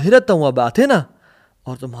ظَاهِرَةً وَبَاطِنَةً،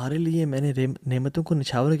 اور تمہارے لیے میں نے نعمتوں کو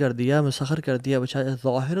نچھاور کر دیا، مسخر کر دیا،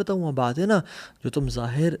 ظَاهِرَةً وَبَاطِنَةً، جو تم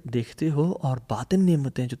ظاہر دیکھتے ہو، اور باطن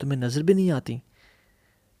نعمتیں جو تمہیں نظر بھی نہیں آتی.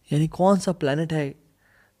 یعنی کون سا پلانٹ ہے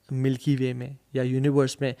ملکی وے میں یا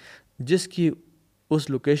یونیورس میں جس کی اس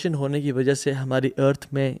لوکیشن ہونے کی وجہ سے ہماری ارتھ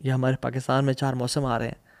میں یا ہمارے پاکستان میں 4 موسم آ رہے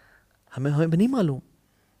ہیں؟ ہمیں بھی نہیں معلوم.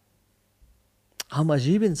 ہم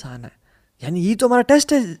عجیب انسان ہیں. یعنی یہ تو ہمارا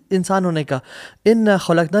ٹیسٹ ہے انسان ہونے کا. ان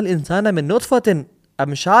خلقنا الانسان من نطفۃ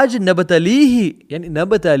امشاج نبتلیہ، یعنی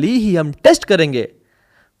نبتلیہ، ہم ٹیسٹ کریں گے.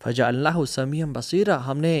 فجعلناہ سمیعا بصیرا،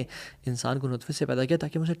 ہم نے انسان کو نطفے سے پیدا کیا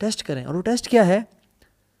تاکہ ہم اسے ٹیسٹ کریں، اور وہ ٹیسٹ کیا ہے؟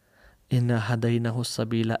 انا ہدیناہ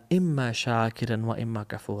السبیل اما شاکرا و اما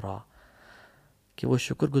کفورا، کہ وہ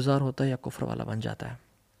شکر گزار ہوتا ہے یا کفر والا بن جاتا ہے،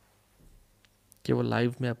 کہ وہ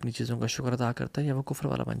لائف میں اپنی چیزوں کا شکر ادا کرتا ہے یا وہ کفر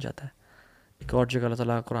والا بن جاتا ہے۔ ایک اور جگہ اللہ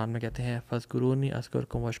تعالیٰ قرآن میں کہتے ہیں فاذکرونی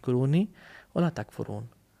اذکرکم واشکرونی ولا تکفرون،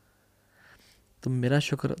 تم میرا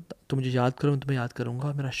شکر، تم مجھے یاد کرو، میں تمہیں یاد کروں گا،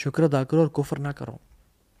 اور میرا شکر ادا کرو اور کفر نہ کرو۔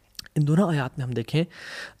 ان دونوں آیات میں ہم دیکھیں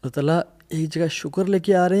اللہ تعالیٰ ایک جگہ شکر لے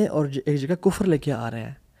کے آ رہے ہیں اور ایک جگہ کفر لے کے آ رہے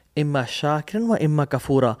ہیں، اما شاکرن و اما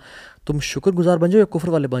کفورا، تم شکر گزار بن جاؤ یا کفر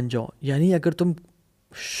والے بن جاؤ، یعنی اگر تم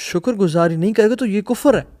شکر گزاری نہیں کرے گے تو یہ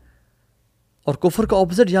کفر ہے، اور کفر کا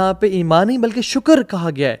اپوزٹ یہاں پہ ایمان نہیں بلکہ شکر کہا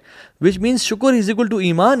گیا ہے، وچ مینس شکر از اکول ٹو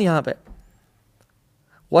ایمان یہاں پہ۔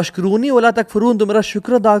 واشکرونی ولا تکفرون، تو میرا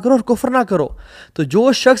شکر ادا کرو اور کفر نہ کرو۔ تو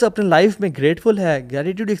جو شخص اپنے لائف میں گریٹفل ہے،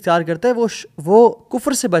 گریٹیوڈ اختیار کرتا ہے، وہ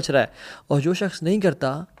کفر سے بچ رہا ہے، اور جو شخص نہیں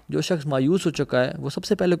کرتا، جو شخص مایوس ہو چکا ہے، وہ سب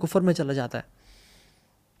سے پہلے کفر میں چلا جاتا ہے۔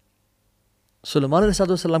 سلیمان علیہ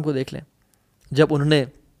السلام کو دیکھ لیں، جب انہوں نے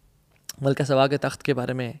ملکہ سبا کے تخت کے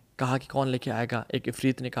بارے میں کہا کہ کون لے کے آئے گا، ایک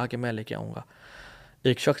عفریت نے کہا کہ میں لے کے آؤں گا۔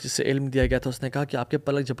 ایک شخص جسے علم دیا گیا تھا اس نے کہا کہ آپ کے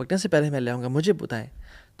پلک جھپکنے سے پہلے میں لے آؤں گا، مجھے بتائیں۔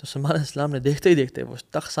 تو سلیمان علیہ السلام نے دیکھتے ہی دیکھتے وہ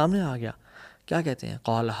تخت سامنے آ گیا۔ کیا کہتے ہیں؟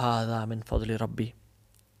 قال ھذا من فضل ربی،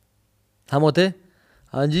 ہم ہوتے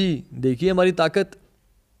ہاں جی دیکھیے ہماری طاقت،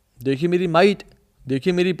 دیکھیے میری مائٹ،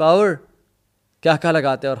 دیکھیے میری پاور، کیا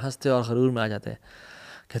لگاتے ہیں اور ہنستے اور غرور میں آ جاتے ہیں۔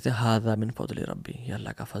 کہتے ہیں ھذا من فضل ربی، یہ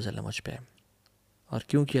اللہ کا فضل ہے مجھ پہ۔ اور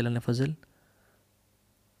کیوں کیا اللہ نے فضل؟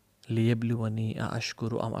 لیبلونی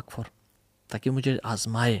اشکر ام اکفر، تاکہ مجھے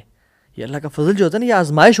آزمائے۔ یہ اللہ کا فضل جو ہوتا ہے نا، یہ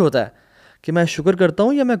آزمائش ہوتا ہے کہ میں شکر کرتا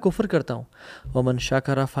ہوں یا میں کفر کرتا ہوں۔ ومن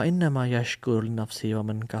شکر فانما یشکر لنفسہ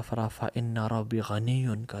ومن کفر فان ربی غنی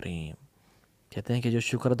کریم، کہتے ہیں کہ جو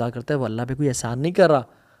شکر ادا کرتا ہے وہ اللہ پہ کوئی احسان نہیں کر رہا،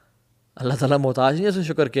 اللہ تعالیٰ محتاج نہیں ہے اس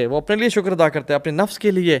شکر کے، وہ اپنے لیے شکر ادا کرتا ہے، اپنے نفس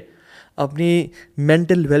کے لیے، اپنی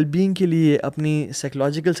مینٹل ویل بینگ کے لیے، اپنی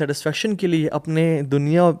سائیکولوجیکل سیٹسفیکشن کے لیے، اپنے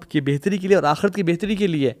دنیا کی بہتری کے لیے اور آخرت کی بہتری کے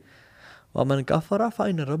لیے۔ ومن کفر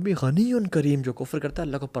فإن ربی غنی کریم، جو کفر کرتا ہے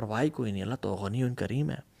اللہ کو پرواہ کوئی نہیں، اللہ تو غنی کریم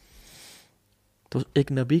ہے۔ تو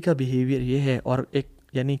ایک نبی کا بیہیویئر یہ ہے، اور ایک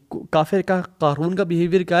یعنی کافر کا، قارون کا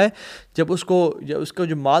بیہیویئر کیا ہے؟ جب اس کا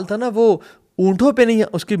جو مال تھا نا وہ اونٹوں پہ نہیں،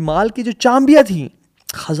 اس کی مال کی جو چابیاں تھیں،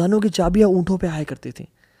 خزانوں کی چابیاں اونٹوں پہ آیا کرتی تھیں۔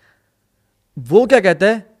 وہ کیا کہتا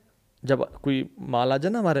ہے جب کوئی مال آ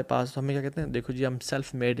جائے نا ہمارے پاس، تو ہمیں کیا کہتے ہیں؟ دیکھو جی ہم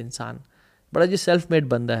سیلف میڈ انسان، بڑا جی سیلف میڈ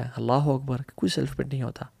بندہ ہے۔ اللہ اکبر، کوئی سیلف میڈ نہیں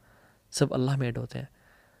ہوتا، سب اللہ میڈ ہوتے ہیں۔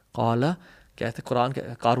 قالا کہتے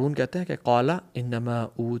قارون کہتے ہیں کہ قالا انما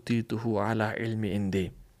اوتیتہ علی علم عندی،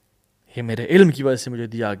 یہ میرے علم کی وجہ سے مجھے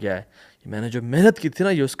دیا گیا ہے، یہ میں نے جو محنت کی تھی نا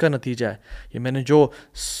یہ اس کا نتیجہ ہے، یہ میں نے جو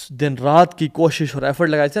دن رات کی کوشش اور ایفرٹ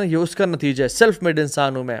لگائی تھی نا یہ اس کا نتیجہ ہے، سیلف میڈ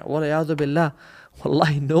انسان ہوں میں۔ والعیاذ باللہ،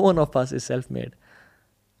 واللہ no one of us is self made,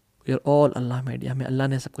 we are all Allah made, ہمیں اللہ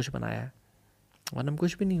نے سب کچھ بنایا ہے، ورنہ ہم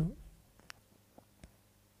کچھ بھی نہیں ہوں۔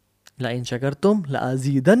 لئن شکرتم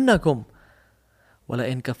لازیدنکم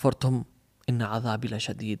ولئن کفرتم ان عذابی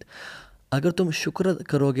لشدید، اگر تم شکر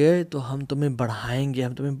کرو گے تو ہم تمہیں بڑھائیں گے،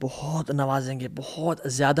 ہم تمہیں بہت نوازیں گے، بہت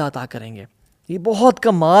زیادہ عطا کریں گے۔ یہ بہت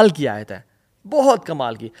کمال کی آیت ہے، بہت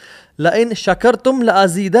کمال کی۔ لئن شکرتم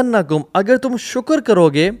لازیدنکم، اگر تم شکر کرو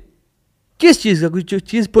گے، کس چیز کا؟ کوئی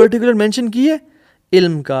چیز پرٹیکولر مینشن کی ہے؟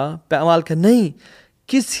 علم کا، اعمال کا؟ نہیں،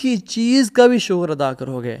 کسی چیز کا بھی شکر ادا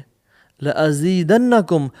کرو گے،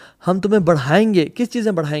 لازیدنکم، ہم تمہیں بڑھائیں گے۔ کس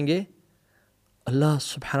چیزیں بڑھائیں گے؟ اللہ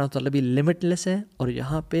سبحانہ وتعالیٰ بھی لمٹ لیس ہے، اور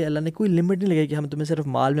یہاں پہ اللہ نے کوئی لمٹ نہیں لگائی کہ ہم تمہیں صرف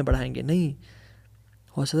مال میں بڑھائیں گے، نہیں،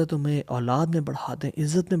 ہو سکتا ہے تمہیں اولاد میں بڑھا دیں،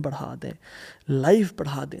 عزت میں بڑھا دیں، لائف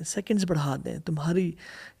بڑھا دیں، سیکنڈز بڑھا دیں، تمہاری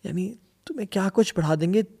یعنی تمہیں کیا کچھ بڑھا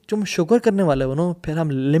دیں گے، تم شکر کرنے والے ہو نا، پھر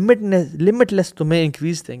ہم لمٹ لیس تمہیں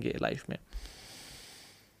انکریز دیں گے لائف میں۔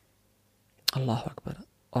 اللہ اکبر۔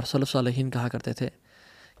 اور سلف صالحین کہا کرتے تھے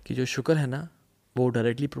کہ جو شکر ہے نا وہ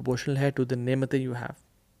ڈائریکٹلی پروپورشنل ہے ٹو دی نعمت یو ہیو،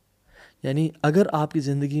 یعنی اگر آپ کی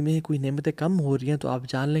زندگی میں کوئی نعمتیں کم ہو رہی ہیں تو آپ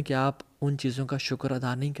جان لیں کہ آپ ان چیزوں کا شکر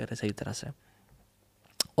ادا نہیں کر رہے صحیح طرح سے،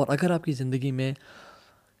 اور اگر آپ کی زندگی میں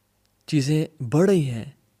چیزیں بڑھ رہی ہیں،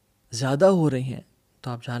 زیادہ ہو رہی ہیں،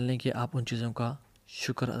 تو آپ جان لیں کہ آپ ان چیزوں کا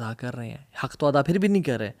شکر ادا کر رہے ہیں۔ حق تو ادا پھر بھی نہیں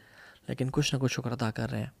کر رہے، لیکن کچھ نہ کچھ شکر ادا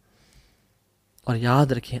کر رہے ہیں۔ اور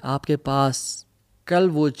یاد رکھیں آپ کے پاس کل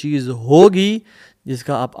وہ چیز ہوگی جس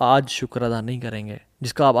کا آپ آج شکر ادا نہیں کریں گے،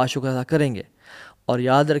 جس کا آپ آج شکر ادا کریں گے، اور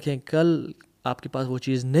یاد رکھیں کل آپ کے پاس وہ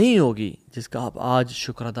چیز نہیں ہوگی جس کا آپ آج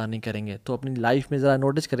شکر ادا نہیں کریں گے۔ تو اپنی لائف میں ذرا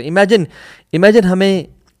نوٹس کریں، امیجن ہمیں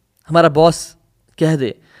ہمارا باس کہہ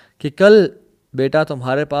دے کہ کل بیٹا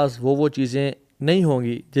تمہارے پاس وہ چیزیں نہیں ہوں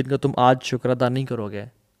گی جن کا تم آج شکر ادا نہیں کرو گے،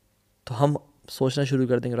 تو ہم سوچنا شروع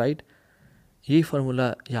کر دیں گے. رائٹ, یہی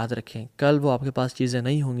فارمولہ یاد رکھیں. کل وہ آپ کے پاس چیزیں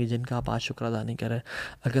نہیں ہوں گی جن کا آپ آج شکر ادا نہیں کریں.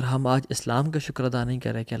 اگر ہم آج اسلام کا شکر ادا نہیں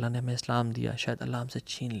کریں کہ اللہ نے ہمیں اسلام دیا, شاید اللہ ہم سے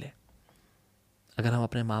چھین لے. اگر ہم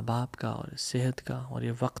اپنے ماں باپ کا اور صحت کا اور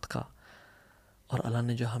یہ وقت کا, اور اللہ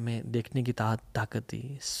نے جو ہمیں دیکھنے کی طاقت دی,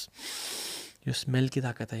 جو اسمیل کی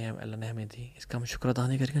طاقت ہے اللہ نے ہمیں دی, اس کا ہم شکر ادا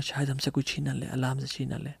نہیں کریں گے, شاید ہم سے کوئی چھین نہ لے, اللہ ہم سے چھین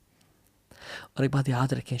نہ لے. اور ایک بات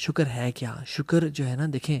یاد رکھیں, شکر ہے کیا؟ شکر جو ہے نا,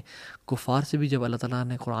 دیکھیں کفار سے بھی جب اللہ تعالیٰ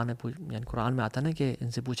نے یعنی قرآن میں آتا ہے نا کہ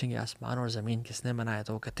ان سے پوچھیں گے آسمان اور زمین کس نے بنایا,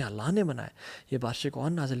 تو وہ کہتے ہیں اللہ نے بنایا. یہ بارشیں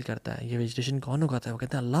کون نازل کرتا ہے, یہ ویجیٹیشن کون اگاتا ہے, وہ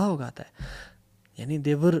کہتے ہیں اللہ اگاتا ہے. یعنی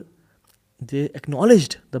they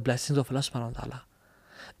acknowledged the blessings of Allah سبحانہ وتعالیٰ.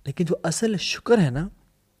 لیکن جو اصل شکر ہے نا,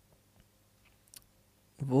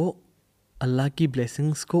 وہ اللہ کی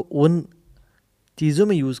بلیسنگز کو ان چیزوں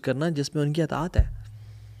میں یوز کرنا جس میں ان کی اطاعت ہے.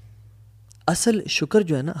 اصل شکر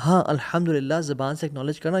جو ہے نا, ہاں الحمدللہ زبان سے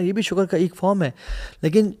اکنالج کرنا یہ بھی شکر کا ایک فارم ہے,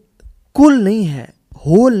 لیکن کل نہیں ہے,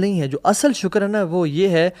 ہول نہیں ہے. جو اصل شکر ہے نا وہ یہ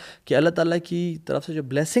ہے کہ اللہ تعالیٰ کی طرف سے جو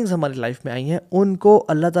بلیسنگز ہماری لائف میں آئی ہیں ان کو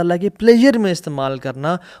اللہ تعالیٰ کے پلیجر میں استعمال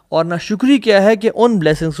کرنا, اور ناشکری کیا ہے کہ ان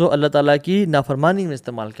بلیسنگز کو اللہ تعالیٰ کی نافرمانی میں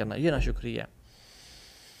استعمال کرنا, یہ ناشکری ہے.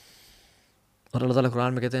 اور اللہ تعالیٰ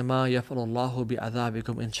قرآن میں کہتے ہیں ما یفعل اللہ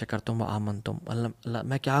بعذابکم ان شکرتم وآمنتم. اللہ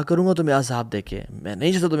میں کیا کروں گا تمہیں عذاب دے کے, میں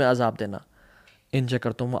نہیں چاہتا تمہیں عذاب دینا. ان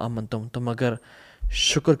شکرتم وآمنتم, تم اگر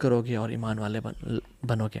شکر کرو گے اور ایمان والے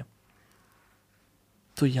بنو گے.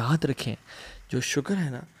 تو یاد رکھیں جو شکر ہے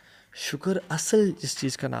نا, شکر اصل جس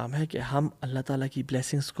چیز کا نام ہے کہ ہم اللہ تعالیٰ کی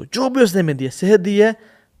بلیسنگز کو جو بھی اس نے ہمیں دی ہے, صحت دی ہے,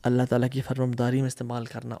 اللہ تعالیٰ کی فرمانبرداری میں استعمال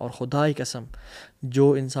کرنا. اور خدا کی قسم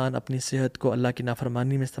جو انسان اپنی صحت کو اللہ کی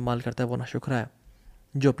نافرمانی میں استعمال کرتا ہے وہ ناشکرا ہے.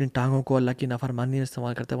 جو اپنی ٹانگوں کو اللہ کی نافرمانی میں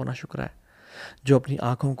استعمال کرتا ہے وہ ناشکرا ہے. جو اپنی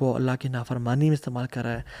آنکھوں کو اللہ کی نافرمانی میں استعمال کر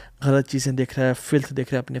رہا ہے, غلط چیزیں دیکھ رہا ہے, فلتھ دیکھ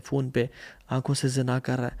رہا ہے اپنے فون پہ, آنکھوں سے زنا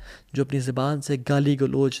کر رہا ہے, جو اپنی زبان سے گالی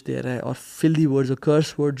گلوچ دے رہا ہے اور فلدی ورڈز اور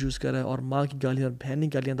کرس ورڈ یوز کر رہا ہے, اور ماں کی گالیاں اور بہن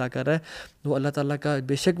کی گالیاں ادا کر رہا ہے, وہ اللہ تعالیٰ کا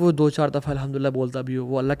بے شک وہ 2-4 دفعہ الحمدللہ بولتا بھی ہو,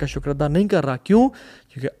 وہ اللہ کا شکر ادا نہیں کر رہا. کیوں؟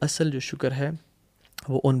 کیونکہ اصل جو شکر ہے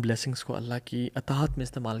وہ ان بلیسنگز کو اللہ کی اطاعت میں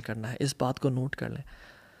استعمال کرنا ہے. اس بات کو نوٹ کر لیں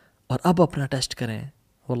اور اب اپنا ٹیسٹ کریں.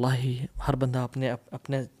 واللہ ہر بندہ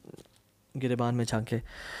اپنے گریبان میں جھانکے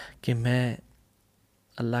کہ میں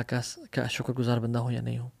اللہ کا شکر گزار بندہ ہوں یا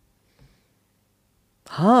نہیں ہوں.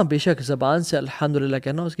 ہاں بے شک زبان سے الحمدللہ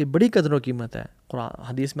کہنا اس کی بڑی قدر و قیمت ہے. قرآن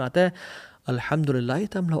حدیث میں آتا ہے الحمدللہ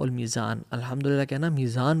تملأ المیزان, الحمدللہ کہنا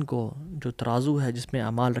میزان کو, جو ترازو ہے جس میں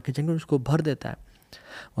اعمال رکھے جائیں گے, اس کو بھر دیتا ہے.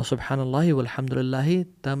 وسبحان اللہ والحمدللہ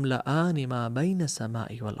تملأان ما بین السماء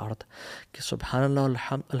والارض, کہ سبحان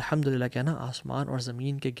اللہ الحمدللہ کہنا آسمان اور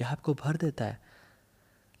زمین کے گیپ کو بھر دیتا ہے.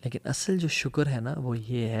 لیکن اصل جو شکر ہے نا وہ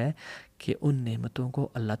یہ ہے کہ ان نعمتوں کو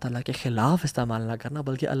اللہ تعالیٰ کے خلاف استعمال نہ کرنا,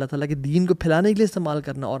 بلکہ اللہ تعالیٰ کے دین کو پھیلانے کے لیے استعمال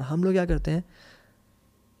کرنا. اور ہم لوگ کیا کرتے ہیں,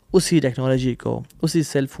 اسی ٹیکنالوجی کو, اسی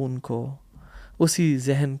سیل فون کو, اسی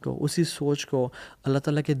ذہن کو, اسی سوچ کو اللہ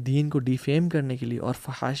تعالیٰ کے دین کو ڈیفیم کرنے کے لیے اور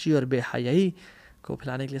فحاشی اور بے حیائی کو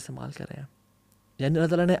پھیلانے کے لیے استعمال کر رہے ہیں. یعنی اللہ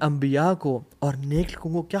تعالیٰ نے انبیاء کو اور نیک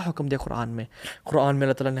لوگوں کو کیا حکم دیا قرآن میں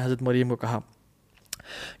اللہ تعالیٰ نے حضرت مریم کو کہا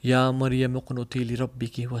یا مریم اقنتی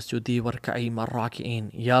لربک واسجدی وارکعی مع الراکعین.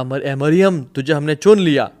 یا اے مریم تجھے ہم نے چن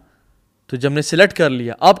لیا, تجھے ہم نے سلیکٹ کر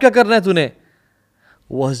لیا, اب کیا کرنا ہے تو نے,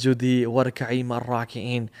 واسجدی وارکعی مع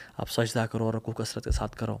الراکعین, اب سجدہ کرو اور رکوع کثرت کے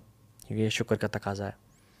ساتھ کرو, کیونکہ یہ شکر کا تقاضا ہے.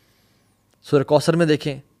 سورہ کوثر میں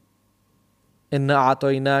دیکھیں انا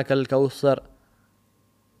اعطیناک الکوثر,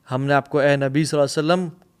 ہم نے آپ کو اے نبی صلی اللہ علیہ وسلم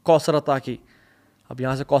کوثر عطا کی. اب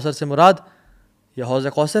یہاں سے کوثر سے مراد یا حوض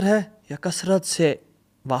کوثر ہے یا کثرت سے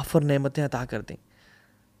وافر نعمتیں عطا کر دیں.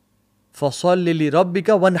 فصل لربک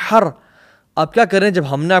وانحر, اب کیا کریں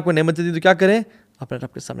جب ہم نے آپ کو نعمتیں دی تو کیا کریں, اپنے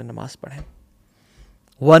رب کے سامنے نماز پڑھیں.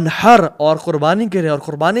 وانحر, اور قربانی کریں, اور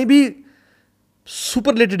قربانی بھی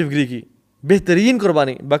سپرلیٹو ڈگری کی, بہترین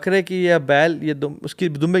قربانی, بکرے کی یا بیل یا اس کی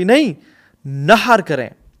دمبے کی نہیں, نحر کریں.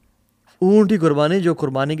 اونٹ کی قربانی جو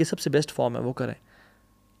قربانی کی سب سے بیسٹ فارم ہے وہ کریں.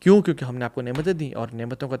 کیوں؟ کیونکہ ہم نے آپ کو نعمتیں دیں, اور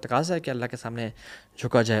نعمتوں کا تقاضا ہے کہ اللہ کے سامنے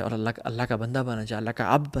جھکا جائے اور اللہ کا بندہ بنا جائے, اللہ کا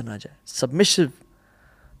عبد بنا جائے, سبمشو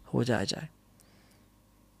ہو جائے.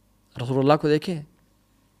 رسول اللہ کو دیکھیں,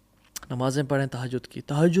 نمازیں پڑھیں تہجد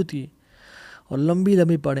کی, اور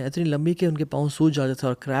لمبی پڑھیں, اتنی لمبی کہ ان کے پاؤں سوج جاتے تھے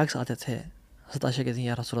اور کریکس آتے تھے. حضرت عائشہ کہتی ہیں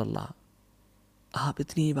یا رسول اللہ آپ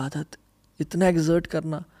اتنی عبادت, اتنا ایگزرٹ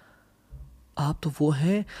کرنا, آپ تو وہ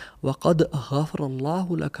ہیں وقد غفر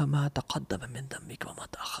اللہ لک ما تقدم من ذنبک وما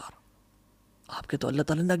تأخر, آپ کے تو اللہ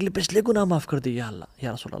تعالیٰ نے اگلے پچھلے گناہ معاف کر دی. یا اللہ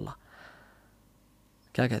یا رسول اللہ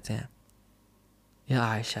کیا کہتے ہیں, یا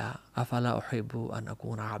عائشہ افلا احب ان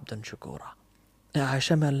اکون عبدا شکورا, اے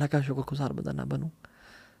عائشہ میں اللہ کا شکر گزار بندہ نہ بنوں,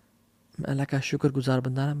 میں اللہ کا شکر گزار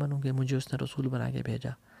بندہ نہ بنوں کہ مجھے اس نے رسول بنا کے بھیجا،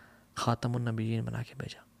 خاتم النبیین بنا کے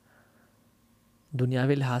بھیجا.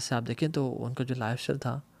 دنیاوی لحاظ سے آپ دیکھیں تو ان کا جو لائف اسٹائل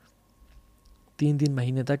تھا، 3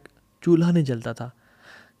 مہینے تک چولہا نہیں جلتا تھا.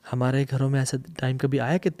 ہمارے گھروں میں ایسا ٹائم کبھی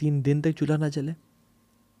آیا کہ 3 دن تک چولہا نہ جلے؟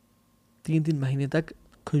 3 مہینے تک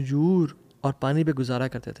کھجور اور پانی پہ گزارا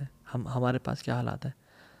کرتے تھے. ہمارے پاس کیا حالات ہیں؟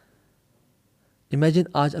 امیجن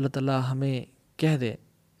آج اللہ تعالیٰ ہمیں کہہ دے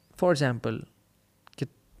فار ایگزامپل کہ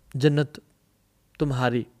جنت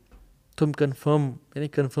تمہاری، تم کنفرم، یعنی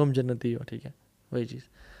کنفرم جنتی ہو، ٹھیک ہے وہی چیز،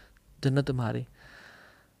 جنت تمہاری.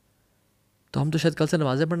 تو ہم تو شاید کل سے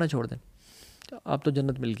نمازیں پڑھنا چھوڑ دیں. اب تو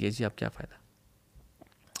جنت مل گئی جی، اب کیا فائدہ.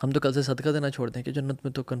 ہم تو کل سے صدقہ دینا چھوڑ دیں کہ جنت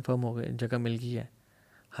میں تو کنفرم ہو گئے، جگہ مل گئی ہے.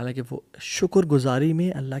 حالانکہ وہ شکر گزاری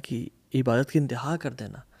میں اللہ کی عبادت کی انتہا کر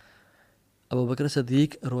دینا. ابوبکر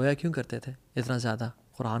صدیق رویا کیوں کرتے تھے اتنا زیادہ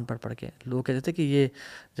قرآن پڑھ کے؟ لوگ کہتے تھے کہ یہ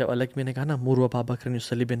جب اللہ میں نے کہا نا مروا ابا بکر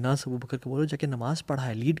یصلی بالناس، ابوبکر کو بولو جا کے نماز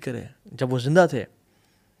پڑھائے، لیڈ کرے. جب وہ زندہ تھے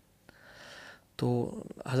تو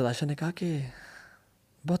حضرت عائشہ نے کہا کہ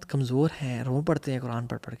بہت کمزور ہیں، رو پڑھتے ہیں قرآن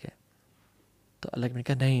پڑھ کے. تو اللہ نے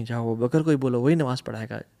کہا نہیں، جاؤ ابوبکر کو ہی بولو، وہی نماز پڑھائے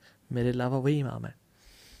گا، میرے علاوہ وہی امام ہے.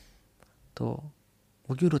 تو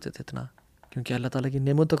وہ کیوں روتے تھے اتنا؟ کیونکہ اللہ تعالیٰ کی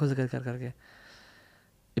نعمتوں کو ذکر کر کے.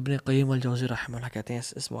 ابن قیم الجوزی رحمہ اللہ کہتے ہیں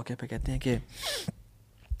اس موقع پہ، کہتے ہیں کہ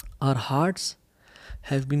our hearts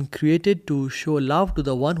have been created to show love to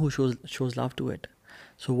the one who shows love to it.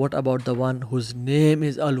 So what about the one whose name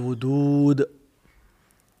is Wadood?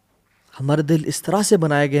 ہمارے دل اس طرح سے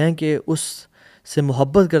بنائے گئے ہیں کہ اس سے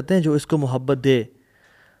محبت کرتے ہیں جو اس کو محبت دے.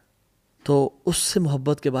 تو اس سے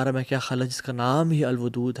محبت کے بارے میں کیا خیال ہے جس کا نام ہی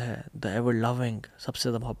الودود ہے، the ever loving، سب سے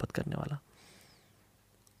زیادہ محبت کرنے والا.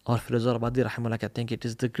 اور فیروز آبادی رحمہ اللہ کہتے ہیں کہ it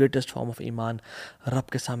is the greatest form of ایمان، رب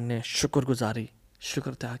کے سامنے شکر گزاری،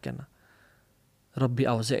 شکر تھا کہنا. ربی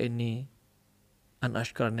اوزعنی ان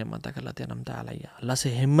اشکر نعمتک التی انعمت علی، اللہ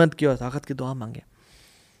سے ہمت کی اور طاقت کی دعا مانگے.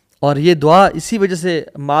 اور یہ دعا اسی وجہ سے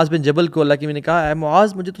معاذ بن جبل کو اللہ کی نے کہا اے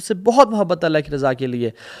معاذ مجھے تجھ سے بہت محبت ہے اللہ کی رضا کے لیے،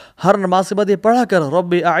 ہر نماز کے بعد یہ پڑھا کر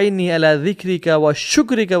رب اعنی علی ذکرک و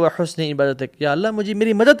شکرک و حسن عبادتک، یا اللہ مجھے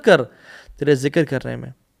میری مدد کر تیرے ذکر کرنے میں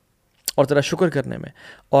اور تیرا شکر کرنے میں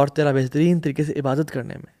اور تیرا بہترین طریقے سے عبادت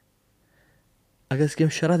کرنے میں. اگر اس کی ہم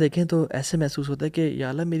شرح دیکھیں تو ایسے محسوس ہوتا ہے کہ یا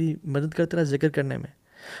اللہ میری مدد کر تیرا ذکر کرنے میں.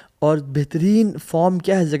 اور بہترین فارم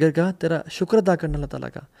کیا ہے ذکر کا؟ تیرا شکر ادا کرنا اللہ تعالیٰ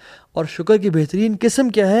کا. اور شکر کی بہترین قسم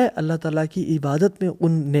کیا ہے؟ اللہ تعالیٰ کی عبادت میں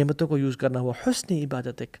ان نعمتوں کو یوز کرنا. وہ حسن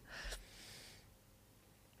عبادتک،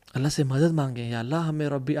 اللہ سے مدد مانگیں، یا اللہ ہمیں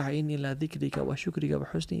ربی اعنی علی ذکرک و شکرک و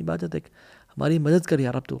حسن عبادتک، ہماری مدد کر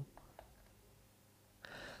یا رب تو.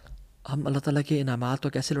 ہم اللہ تعالیٰ کے انعامات کو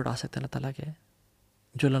کیسے لوٹا سکتے ہیں اللہ تعالیٰ کے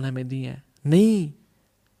جو اللہ نے ہمیں دی ہیں؟ نہیں.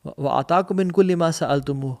 وَآتَاكُم مِّن كُلِّ مَا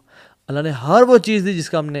سَأَلْتُمُوهُ، اللہ نے ہر وہ چیز دی جس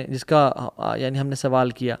کا یعنی ہم نے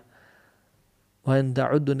سوال کیا. وَإِن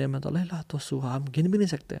تَعُدُّوا نِعْمَتَ اللَّهِ لَا تُحْصُوهَا، ہم گن بھی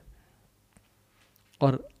نہیں سکتے.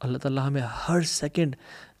 اور اللہ تعالیٰ ہمیں ہر سیکنڈ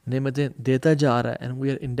نعمتیں دیتا جا رہا ہے. and we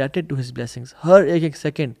are indebted to his blessings. ہر ایک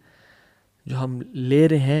سیکنڈ جو ہم لے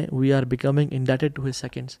رہے ہیں we are becoming indebted to his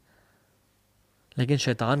seconds. لیکن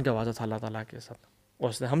شیطان کا وعدہ تھا اللہ تعالیٰ کے ساتھ، اور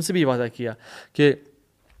اس نے ہم سے بھی وعدہ کیا کہ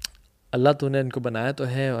اللہ تو نے ان کو بنایا تو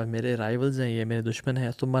ہے اور میرے رائیولز ہیں، یہ میرے دشمن ہیں.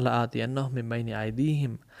 ثم لآتینہم من بین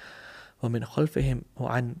ایدیہم ومن خلفہم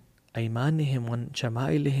وعن ایمانہم وعن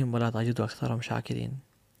شمائلہم ولا تجد اکثرہم شاکرین.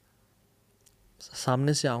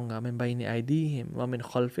 سامنے سے آؤں گا، من بین ایدیہم ومن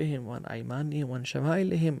خلفہم وعن ایمانہم وعن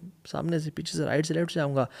شمائلہم، سامنے سے، پیچھے سے، رائٹ سے، لیفٹ سے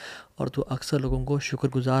آؤں گا، اور تو اکثر لوگوں کو شکر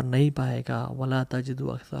گزار نہیں پائے گا. ولا تجد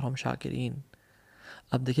اکثرہم شاکرین.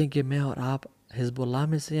 اب دیکھیں کہ میں اور آپ حزب اللہ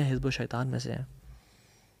میں سے ہیں، حزب الشیطان میں سے ہیں.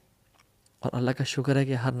 اور اللہ کا شکر ہے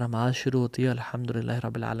کہ ہر نماز شروع ہوتی ہے الحمدللہ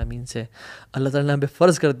رب العالمین سے. اللہ تعالیٰ نے ہمیں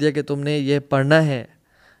فرض کر دیا کہ تم نے یہ پڑھنا ہے.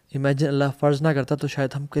 امیجن اللہ فرض نہ کرتا تو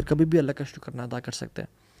شاید ہم کبھی بھی اللہ کا شکر نہ ادا کر سکتے.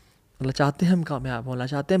 اللہ چاہتے ہیں ہم کامیاب ہوں، اللہ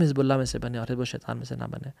چاہتے ہیں ہم حزب اللہ میں سے بنے اور حزب الشیطان میں سے نہ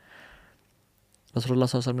بنے. رسول اللہ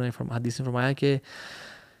صلی اللہ علیہ وسلم نے حدیث میں فرمایا کہ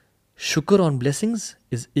شکر on blessings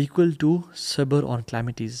is equal to صبر آن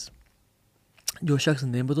کلیمٹیز. جو شخص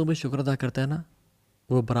نعمتوں پہ شکر ادا کرتا ہے نا،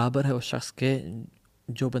 وہ برابر ہے اس شخص کے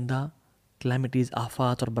جو بندہ کلیمٹیز،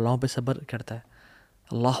 آفات اور بلاؤں پہ صبر کرتا ہے.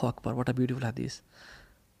 اللہ اکبر، واٹ اے بیوٹیفل حدیث.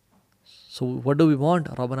 So what do we want?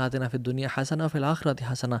 ربنا آتنا فی الدنیا حسنہ وفی الآخرۃ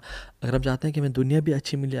حسنہ. اگر ہم چاہتے ہیں کہ ہمیں دنیا بھی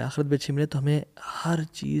اچھی ملے، آخرت بھی اچھی ملے، تو ہمیں ہر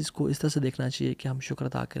چیز کو اس طرح سے دیکھنا چاہیے کہ ہم شکر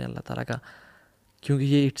ادا کریں اللہ تعالیٰ کا، کیونکہ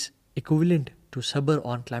یہ اٹس ایکویلنٹ ٹو صبر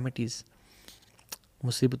آن کلیمٹیز.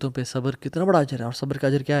 مصیبتوں پہ صبر کتنا بڑا اجر ہے. اور صبر کا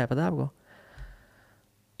اجر کیا ہے پتہ ہے آپ کو؟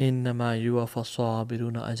 انما یوفی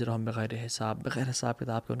الصابرون اجرہم بغیر حساب، بغیر حساب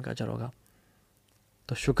کتاب کے ان کا اجر ہوگا.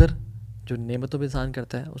 تو شکر جو نعمتوں پہ انسان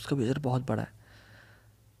کرتا ہے اس کا بھی اجر بہت بڑا ہے.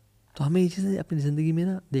 تو ہمیں یہ چیزیں اپنی زندگی میں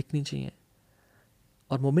نا دیکھنی چاہیے.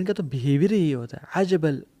 اور مومن کا تو بیہیویئر ہی ہوتا ہے. عجب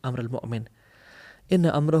الامر المؤمن ان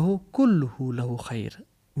امرہ کلہ لہ خیر.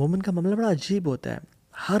 مومن کا معاملہ بڑا عجیب ہوتا ہے,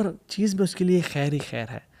 ہر چیز میں اس کے لیے خیر ہی خیر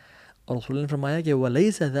ہے. اور رسول اللہ نے فرمایا کہ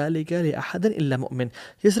وَلَيْسَ ذَلِكَ لِأَحَدٍ إِلَّا مُؤْمِنٍ.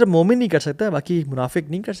 یہ صرف مومن نہیں کر سکتا, باقی منافق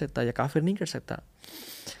نہیں کر سکتا یا کافر نہیں کر سکتا.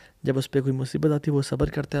 جب اس پہ کوئی مصیبت آتی ہے وہ صبر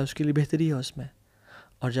کرتا ہے, اس کے لیے بہتری ہے اس میں.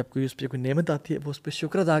 اور جب کوئی اس پہ کوئی نعمت آتی ہے وہ اس پہ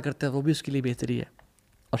شکر ادا کرتا ہے, وہ بھی اس کے لیے بہتری ہے.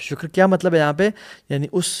 اور شکر کیا مطلب ہے یہاں پہ, یعنی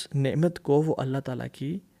اس نعمت کو وہ اللہ تعالیٰ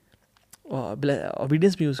کی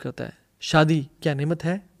اوبیڈینس بھی یوز کرتا ہے. شادی کیا نعمت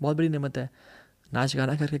ہے, بہت بڑی نعمت ہے. ناچ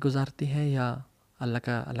گانا کر کے گزارتی ہیں یا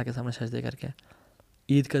اللہ کے سامنے سجدے کر کے.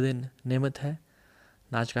 عید کا دن نعمت ہے,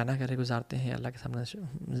 ناچ گانا کر کے گزارتے ہیں اللہ کے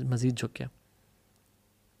سامنے مزید جھک کے.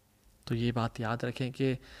 تو یہ بات یاد رکھیں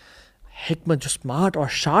کہ حکمت, جو اسمارٹ اور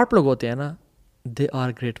شارپ لوگ ہوتے ہیں نا, دے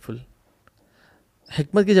آر گریٹفل.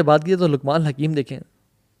 حکمت کی جب بات کی تو لقمان حکیم دیکھیں,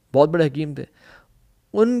 بہت بڑے حکیم تھے.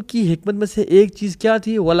 ان کی حکمت میں سے ایک چیز کیا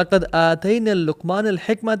تھی, وَلَقَدْ آتَيْنَا لُقْمَانَ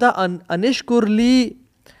الْحِكْمَةَ أَنِ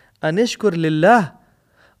اشْكُرْ لِلَّهِ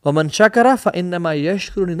وَمَنْ شَكَرَ فَإِنَّمَا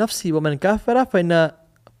يَشْكُرُ لِنَفْسِهِ وَمَنْ كَفَرَ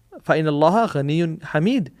فَإِنَّ اللَّهَ غَنِيٌّ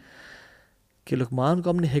حَمِيدٌ. کہ لقمان کو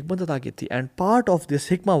ہم نے حکمت عطا کی تھی, and part of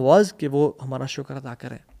this حکمہ was کہ وہ ہمارا شکر ادا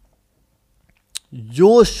کریں.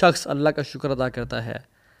 جو شخص اللہ کا شکر ادا کرتا ہے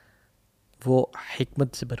وہ حکمت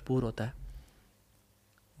سے بھرپور ہوتا ہے.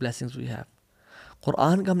 blessings we have.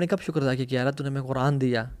 قرآن کا ہم نے کب شکر ادا کیا کہ یار تو نے ہمیں قرآن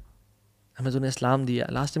دیا, ہمیں تو نے اسلام دیا.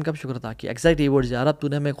 لاسٹ ٹائم کب شکر ادا کیا, ایگزیکٹ یہ ورڈز, یار تو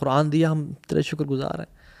نے ہمیں قرآن دیا, ہم تیرے شکر گزار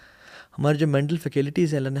ہیں. ہماری جو مینٹل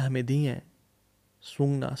فیکلٹیز ہیں اللہ نے ہمیں دی ہیں,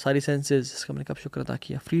 سونگنا, ساری سینسز, اس کا ہم نے کب شکر ادا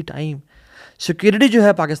کیا. فری ٹائم, سیکیورٹی جو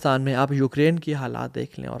ہے پاکستان میں, آپ یوکرین کے حالات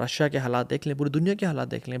دیکھ لیں اور رشیا کے حالات دیکھ لیں, پوری دنیا کے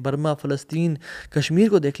حالات دیکھ لیں, برما, فلسطین, کشمیر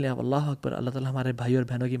کو دیکھ لیں. آپ اللہ اکبر, اللہ تعالیٰ ہمارے بھائی اور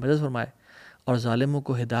بہنوں کی مدد فرمائے اور ظالموں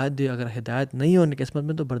کو ہدایت دے. اگر ہدایت نہیں ہو ان کی قسمت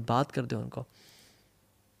میں تو برباد کر دے ان کو.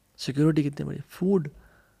 سیکیورٹی کتنی بڑی. فوڈ,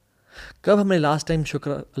 کب ہم نے لاسٹ ٹائم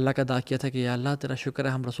شکر اللہ کا ادا کیا تھا کہ یا اللہ تیرا شکر ہے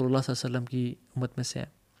ہم رسول اللہ صلی اللہ علیہ وسلم کی امت میں سے ہیں.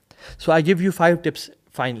 So I give you 5 tips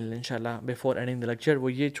final ان شاء اللہ بیفور اینڈنگ دا لیکچر.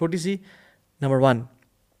 وہ یہ چھوٹی سی. نمبر 1,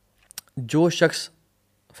 جو شخص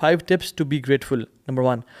 5 tips to be grateful. Number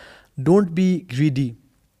 1, don't be greedy.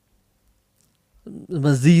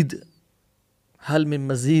 مزید, حل میں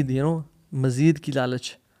مزید, مزید کی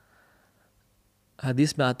لالچ.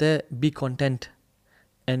 حدیث میں آتا ہے be content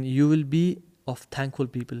and you will be of thankful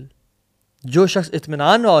people. جو شخص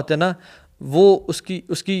اطمینان میں ہوتا ہے نا, وہ اس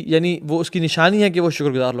کی یعنی وہ اس کی نشانی ہے کہ وہ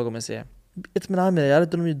شکر گزار لوگوں میں سے ہے. اطمینان میں, یار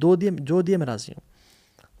تم نے جو دیا میں راضی ہوں.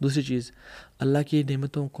 دوسری چیز, اللہ کی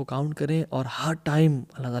نعمتوں کو کاؤنٹ کریں اور ہر ٹائم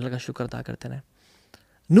اللہ تعالیٰ کا شکر ادا کرتے رہیں.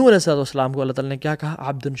 نوح علیہ السلام کو اللہ تعالیٰ نے کیا کہا,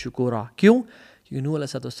 عبدن شکورا. کیوں؟ کیونکہ نوح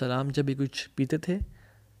علیہ السلام جب بھی کچھ پیتے تھے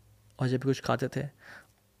اور جب بھی کچھ کھاتے تھے,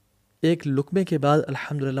 ایک لقمے کے بعد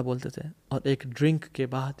الحمدللہ بولتے تھے, اور ایک ڈرنک کے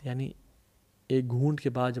بعد یعنی ایک گھونٹ کے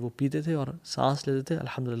بعد جب وہ پیتے تھے اور سانس لیتے تھے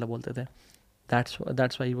الحمدللہ بولتے تھے.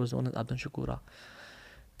 That's why he was known as عبدن شکورا.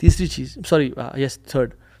 تیسری چیز,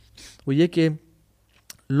 تھرڈ, وہ یہ کہ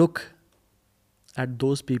look at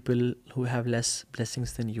those people who have less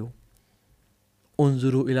blessings than you.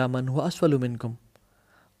 انظروا الی من هو اسفل منکم.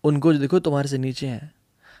 ان کو جو دیکھو تمہارے سے نیچے ہیں.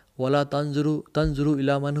 ولا تنظروا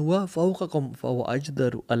الی من هو فوقکم فهو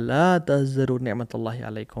اجدر الا تظہروا نعمت اللہ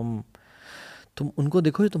علیکم. تم ان کو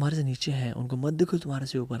دیکھو جو تمہارے سے نیچے ہیں, ان کو مت دیکھو جو تمہارے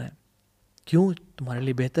سے اوپر ہیں. کیوں؟ تمہارے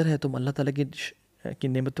لیے بہتر ہے تم اللہ تعالیٰ کی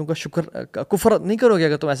نعمتوں کا کفر نہیں کرو گے.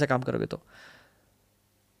 اگر تم ایسا کام کرو گے تو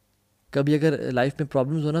کبھی اگر لائف میں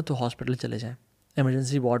پرابلمز ہو نا تو ہاسپٹل چلے جائیں,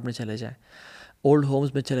 ایمرجنسی وارڈ میں چلے جائیں, اولڈ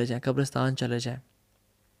ہومز میں چلے جائیں, قبرستان چلے جائیں,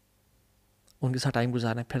 ان کے ساتھ ٹائم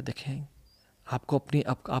گزاریں. پھر دیکھیں آپ کو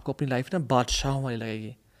اپنی لائف نا بادشاہوں والی لگے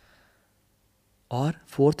گی. اور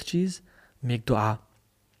فورتھ چیز, میک دعا.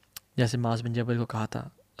 جیسے معاذ بن جبل کو کہا تھا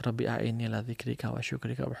ربی اعنی علی ذکرک و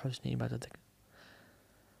شکرک و حسن عبادتک.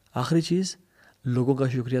 آخری چیز, لوگوں کا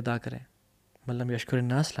شکریہ ادا کریں. من لم یشکر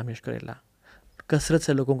الناس لم یشکر اللہ. کثرت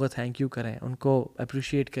سے لوگوں کا تھینک یو کریں, ان کو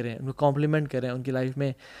اپریشیٹ کریں, ان کو کمپلیمنٹ کریں, ان کی لائف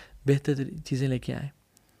میں بہتر چیزیں لے کے آئیں.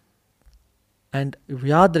 اینڈ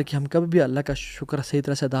یاد رکھیں ہم کبھی بھی اللہ کا شکر صحیح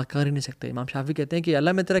طرح سے ادا کر ہی نہیں سکتے. امام شافعی کہتے ہیں کہ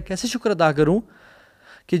اللہ میں تیرا کیسے شکر ادا کروں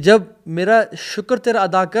کہ جب میرا شکر تیرا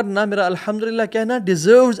ادا کرنا, میرا الحمدللہ کہنا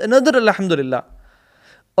ڈیزروز another الحمدللہ,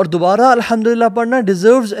 اور دوبارہ الحمدللہ پڑھنا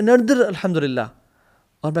ڈیزروز another الحمدللہ,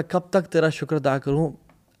 اور میں کب تک تیرا شکر ادا کروں.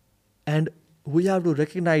 And we have to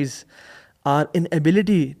recognise our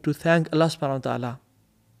inability to thank اللہ سبحانہ وتعالیٰ.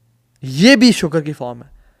 یہ بھی شکر کی فارم ہے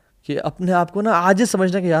کہ اپنے آپ کو نا عاجز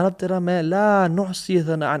سمجھنا کہ یار اب تیرا میں لا نحصی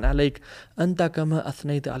ثناء علیک انت کما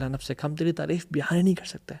اثنیت علی نفسک. ہم تیری تعریف بیان نہیں کر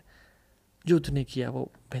سکتے, جو تو نے کیا وہ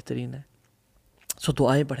بہترین ہے. سو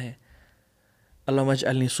دعائیں پڑھیں, اللہم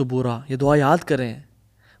اجعلنی صبورا، یہ دعا یاد کریں.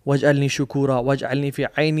 واجعلنی شکورا واجعلنی فی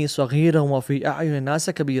عینی صغیرا وفی اعین الناس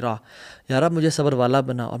کبیرا. یا رب مجھے صبر والا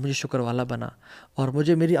بنا اور مجھے شکر والا بنا، اور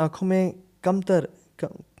مجھے میری آنکھوں میں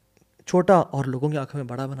چھوٹا اور لوگوں کی آنکھوں میں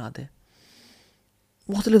بڑا بنا دے.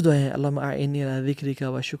 مختلف دعائیں ہیں. اللہم اعنی علی ذکرک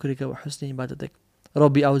و شکرک و حسن عبادتک،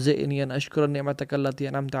 ربی اوزعنی ان اشکر نعمتک التی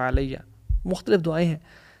انعمت علی. مختلف دعائیں ہیں.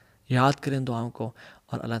 یاد کریں دعاؤں کو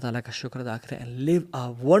اور اللہ تعالیٰ کا شکر ادا کریں. and live a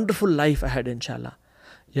wonderful life ahead انشاءاللہ.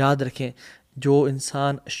 یاد رکھیں جو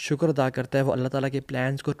انسان شکر ادا کرتا ہے وہ اللہ تعالیٰ کے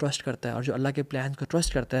پلانز کو ٹرسٹ کرتا ہے، اور جو اللہ کے پلانز کو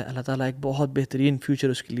ٹرسٹ کرتا ہے اللہ تعالیٰ ایک بہت بہترین فیوچر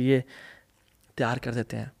اس کے لیے تیار کر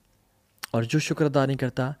دیتے ہیں. اور جو شکر ادا نہیں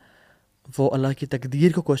کرتا وہ اللہ کی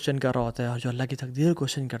تقدیر کو کوشچن کر رہا ہوتا ہے، اور جو اللہ کی تقدیر کو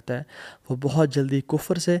کوشچن کرتا ہے وہ بہت جلدی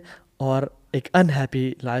کفر سے اور ایک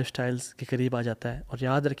انہیپی لائف سٹائلز کے قریب آ جاتا ہے. اور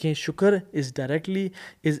یاد رکھیں شکر از ڈائریکٹلی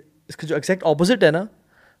اس کا جو ایگزیکٹ اپوزٹ ہے نا،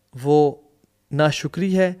 وہ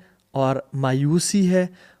ناشکری ہے اور مایوسی ہے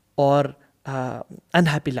اور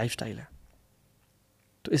انہیپی لائف سٹائل ہے.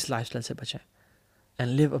 تو اس لائف سٹائل سے بچیں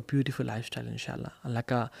and leave a beautiful life style انشاءاللہ.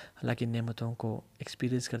 اللہ کی نعمتوں کو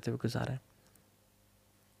ایکسپیرینس کرتے ہوئے گزاریں.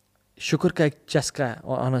 شکر کا ایک چسکا ہے،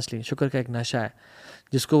 اور آنیسٹلی شکر کا ایک نشہ ہے.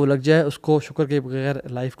 جس کو وہ لگ جائے اس کو شکر کے بغیر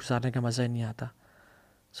لائف گزارنے کا مزہ ہی نہیں آتا.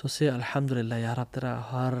 سو سے الحمدللہ یا رب تیرا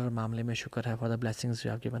ہر معاملے میں شکر ہے for the blessings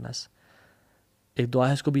you have given اس. ایک دعا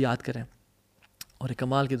ہے اس کو بھی یاد کریں، اور ایک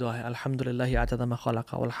کمال کی دعا ہے. الحمدللہ عدد ما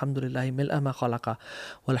خلق والحمدللہ ملء ما خلق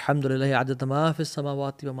والحمدللہ عدد ما فی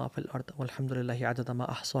السماوات وما فی الارض والحمدللہ عدد ما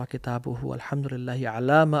احصى کتابہ والحمدللہ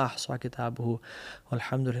علی ما احصى کتابہ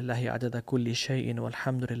والحمدللہ عدد کل شیء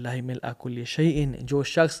والحمدللہ ملء کل شیء. جو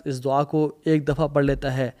شخص اس دعا کو ایک دفعہ پڑھ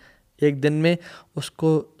لیتا ہے ایک دن میں، اس کو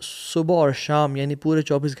صبح اور شام یعنی پورے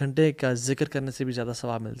 24 گھنٹے کا ذکر کرنے سے بھی زیادہ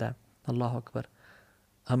ثواب ملتا ہے. اللہ اکبر.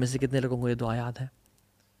 ہم میں سے کتنے لوگوں کو یہ دعا یاد ہے؟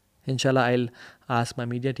 Inshallah, I'll ask my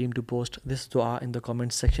media team to post this dua in the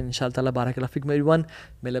comment section. Inshallah ta'ala, barakallahu fikum everyone.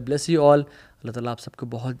 May Allah bless you all. اللہ تعالیٰ آپ سب کو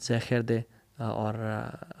بہت زیادہ خیر دے اور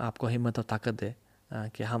آپ کو ہمت اور طاقت دے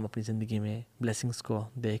کہ ہم اپنی زندگی میں بلیسنگز کو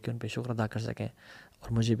دیکھ کے ان پہ شکر ادا کر سکیں.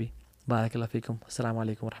 اور مجھے بھی. بارک اللہ فیکم. السلام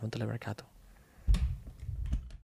علیکم ورحمۃ اللہ وبرکاتہ.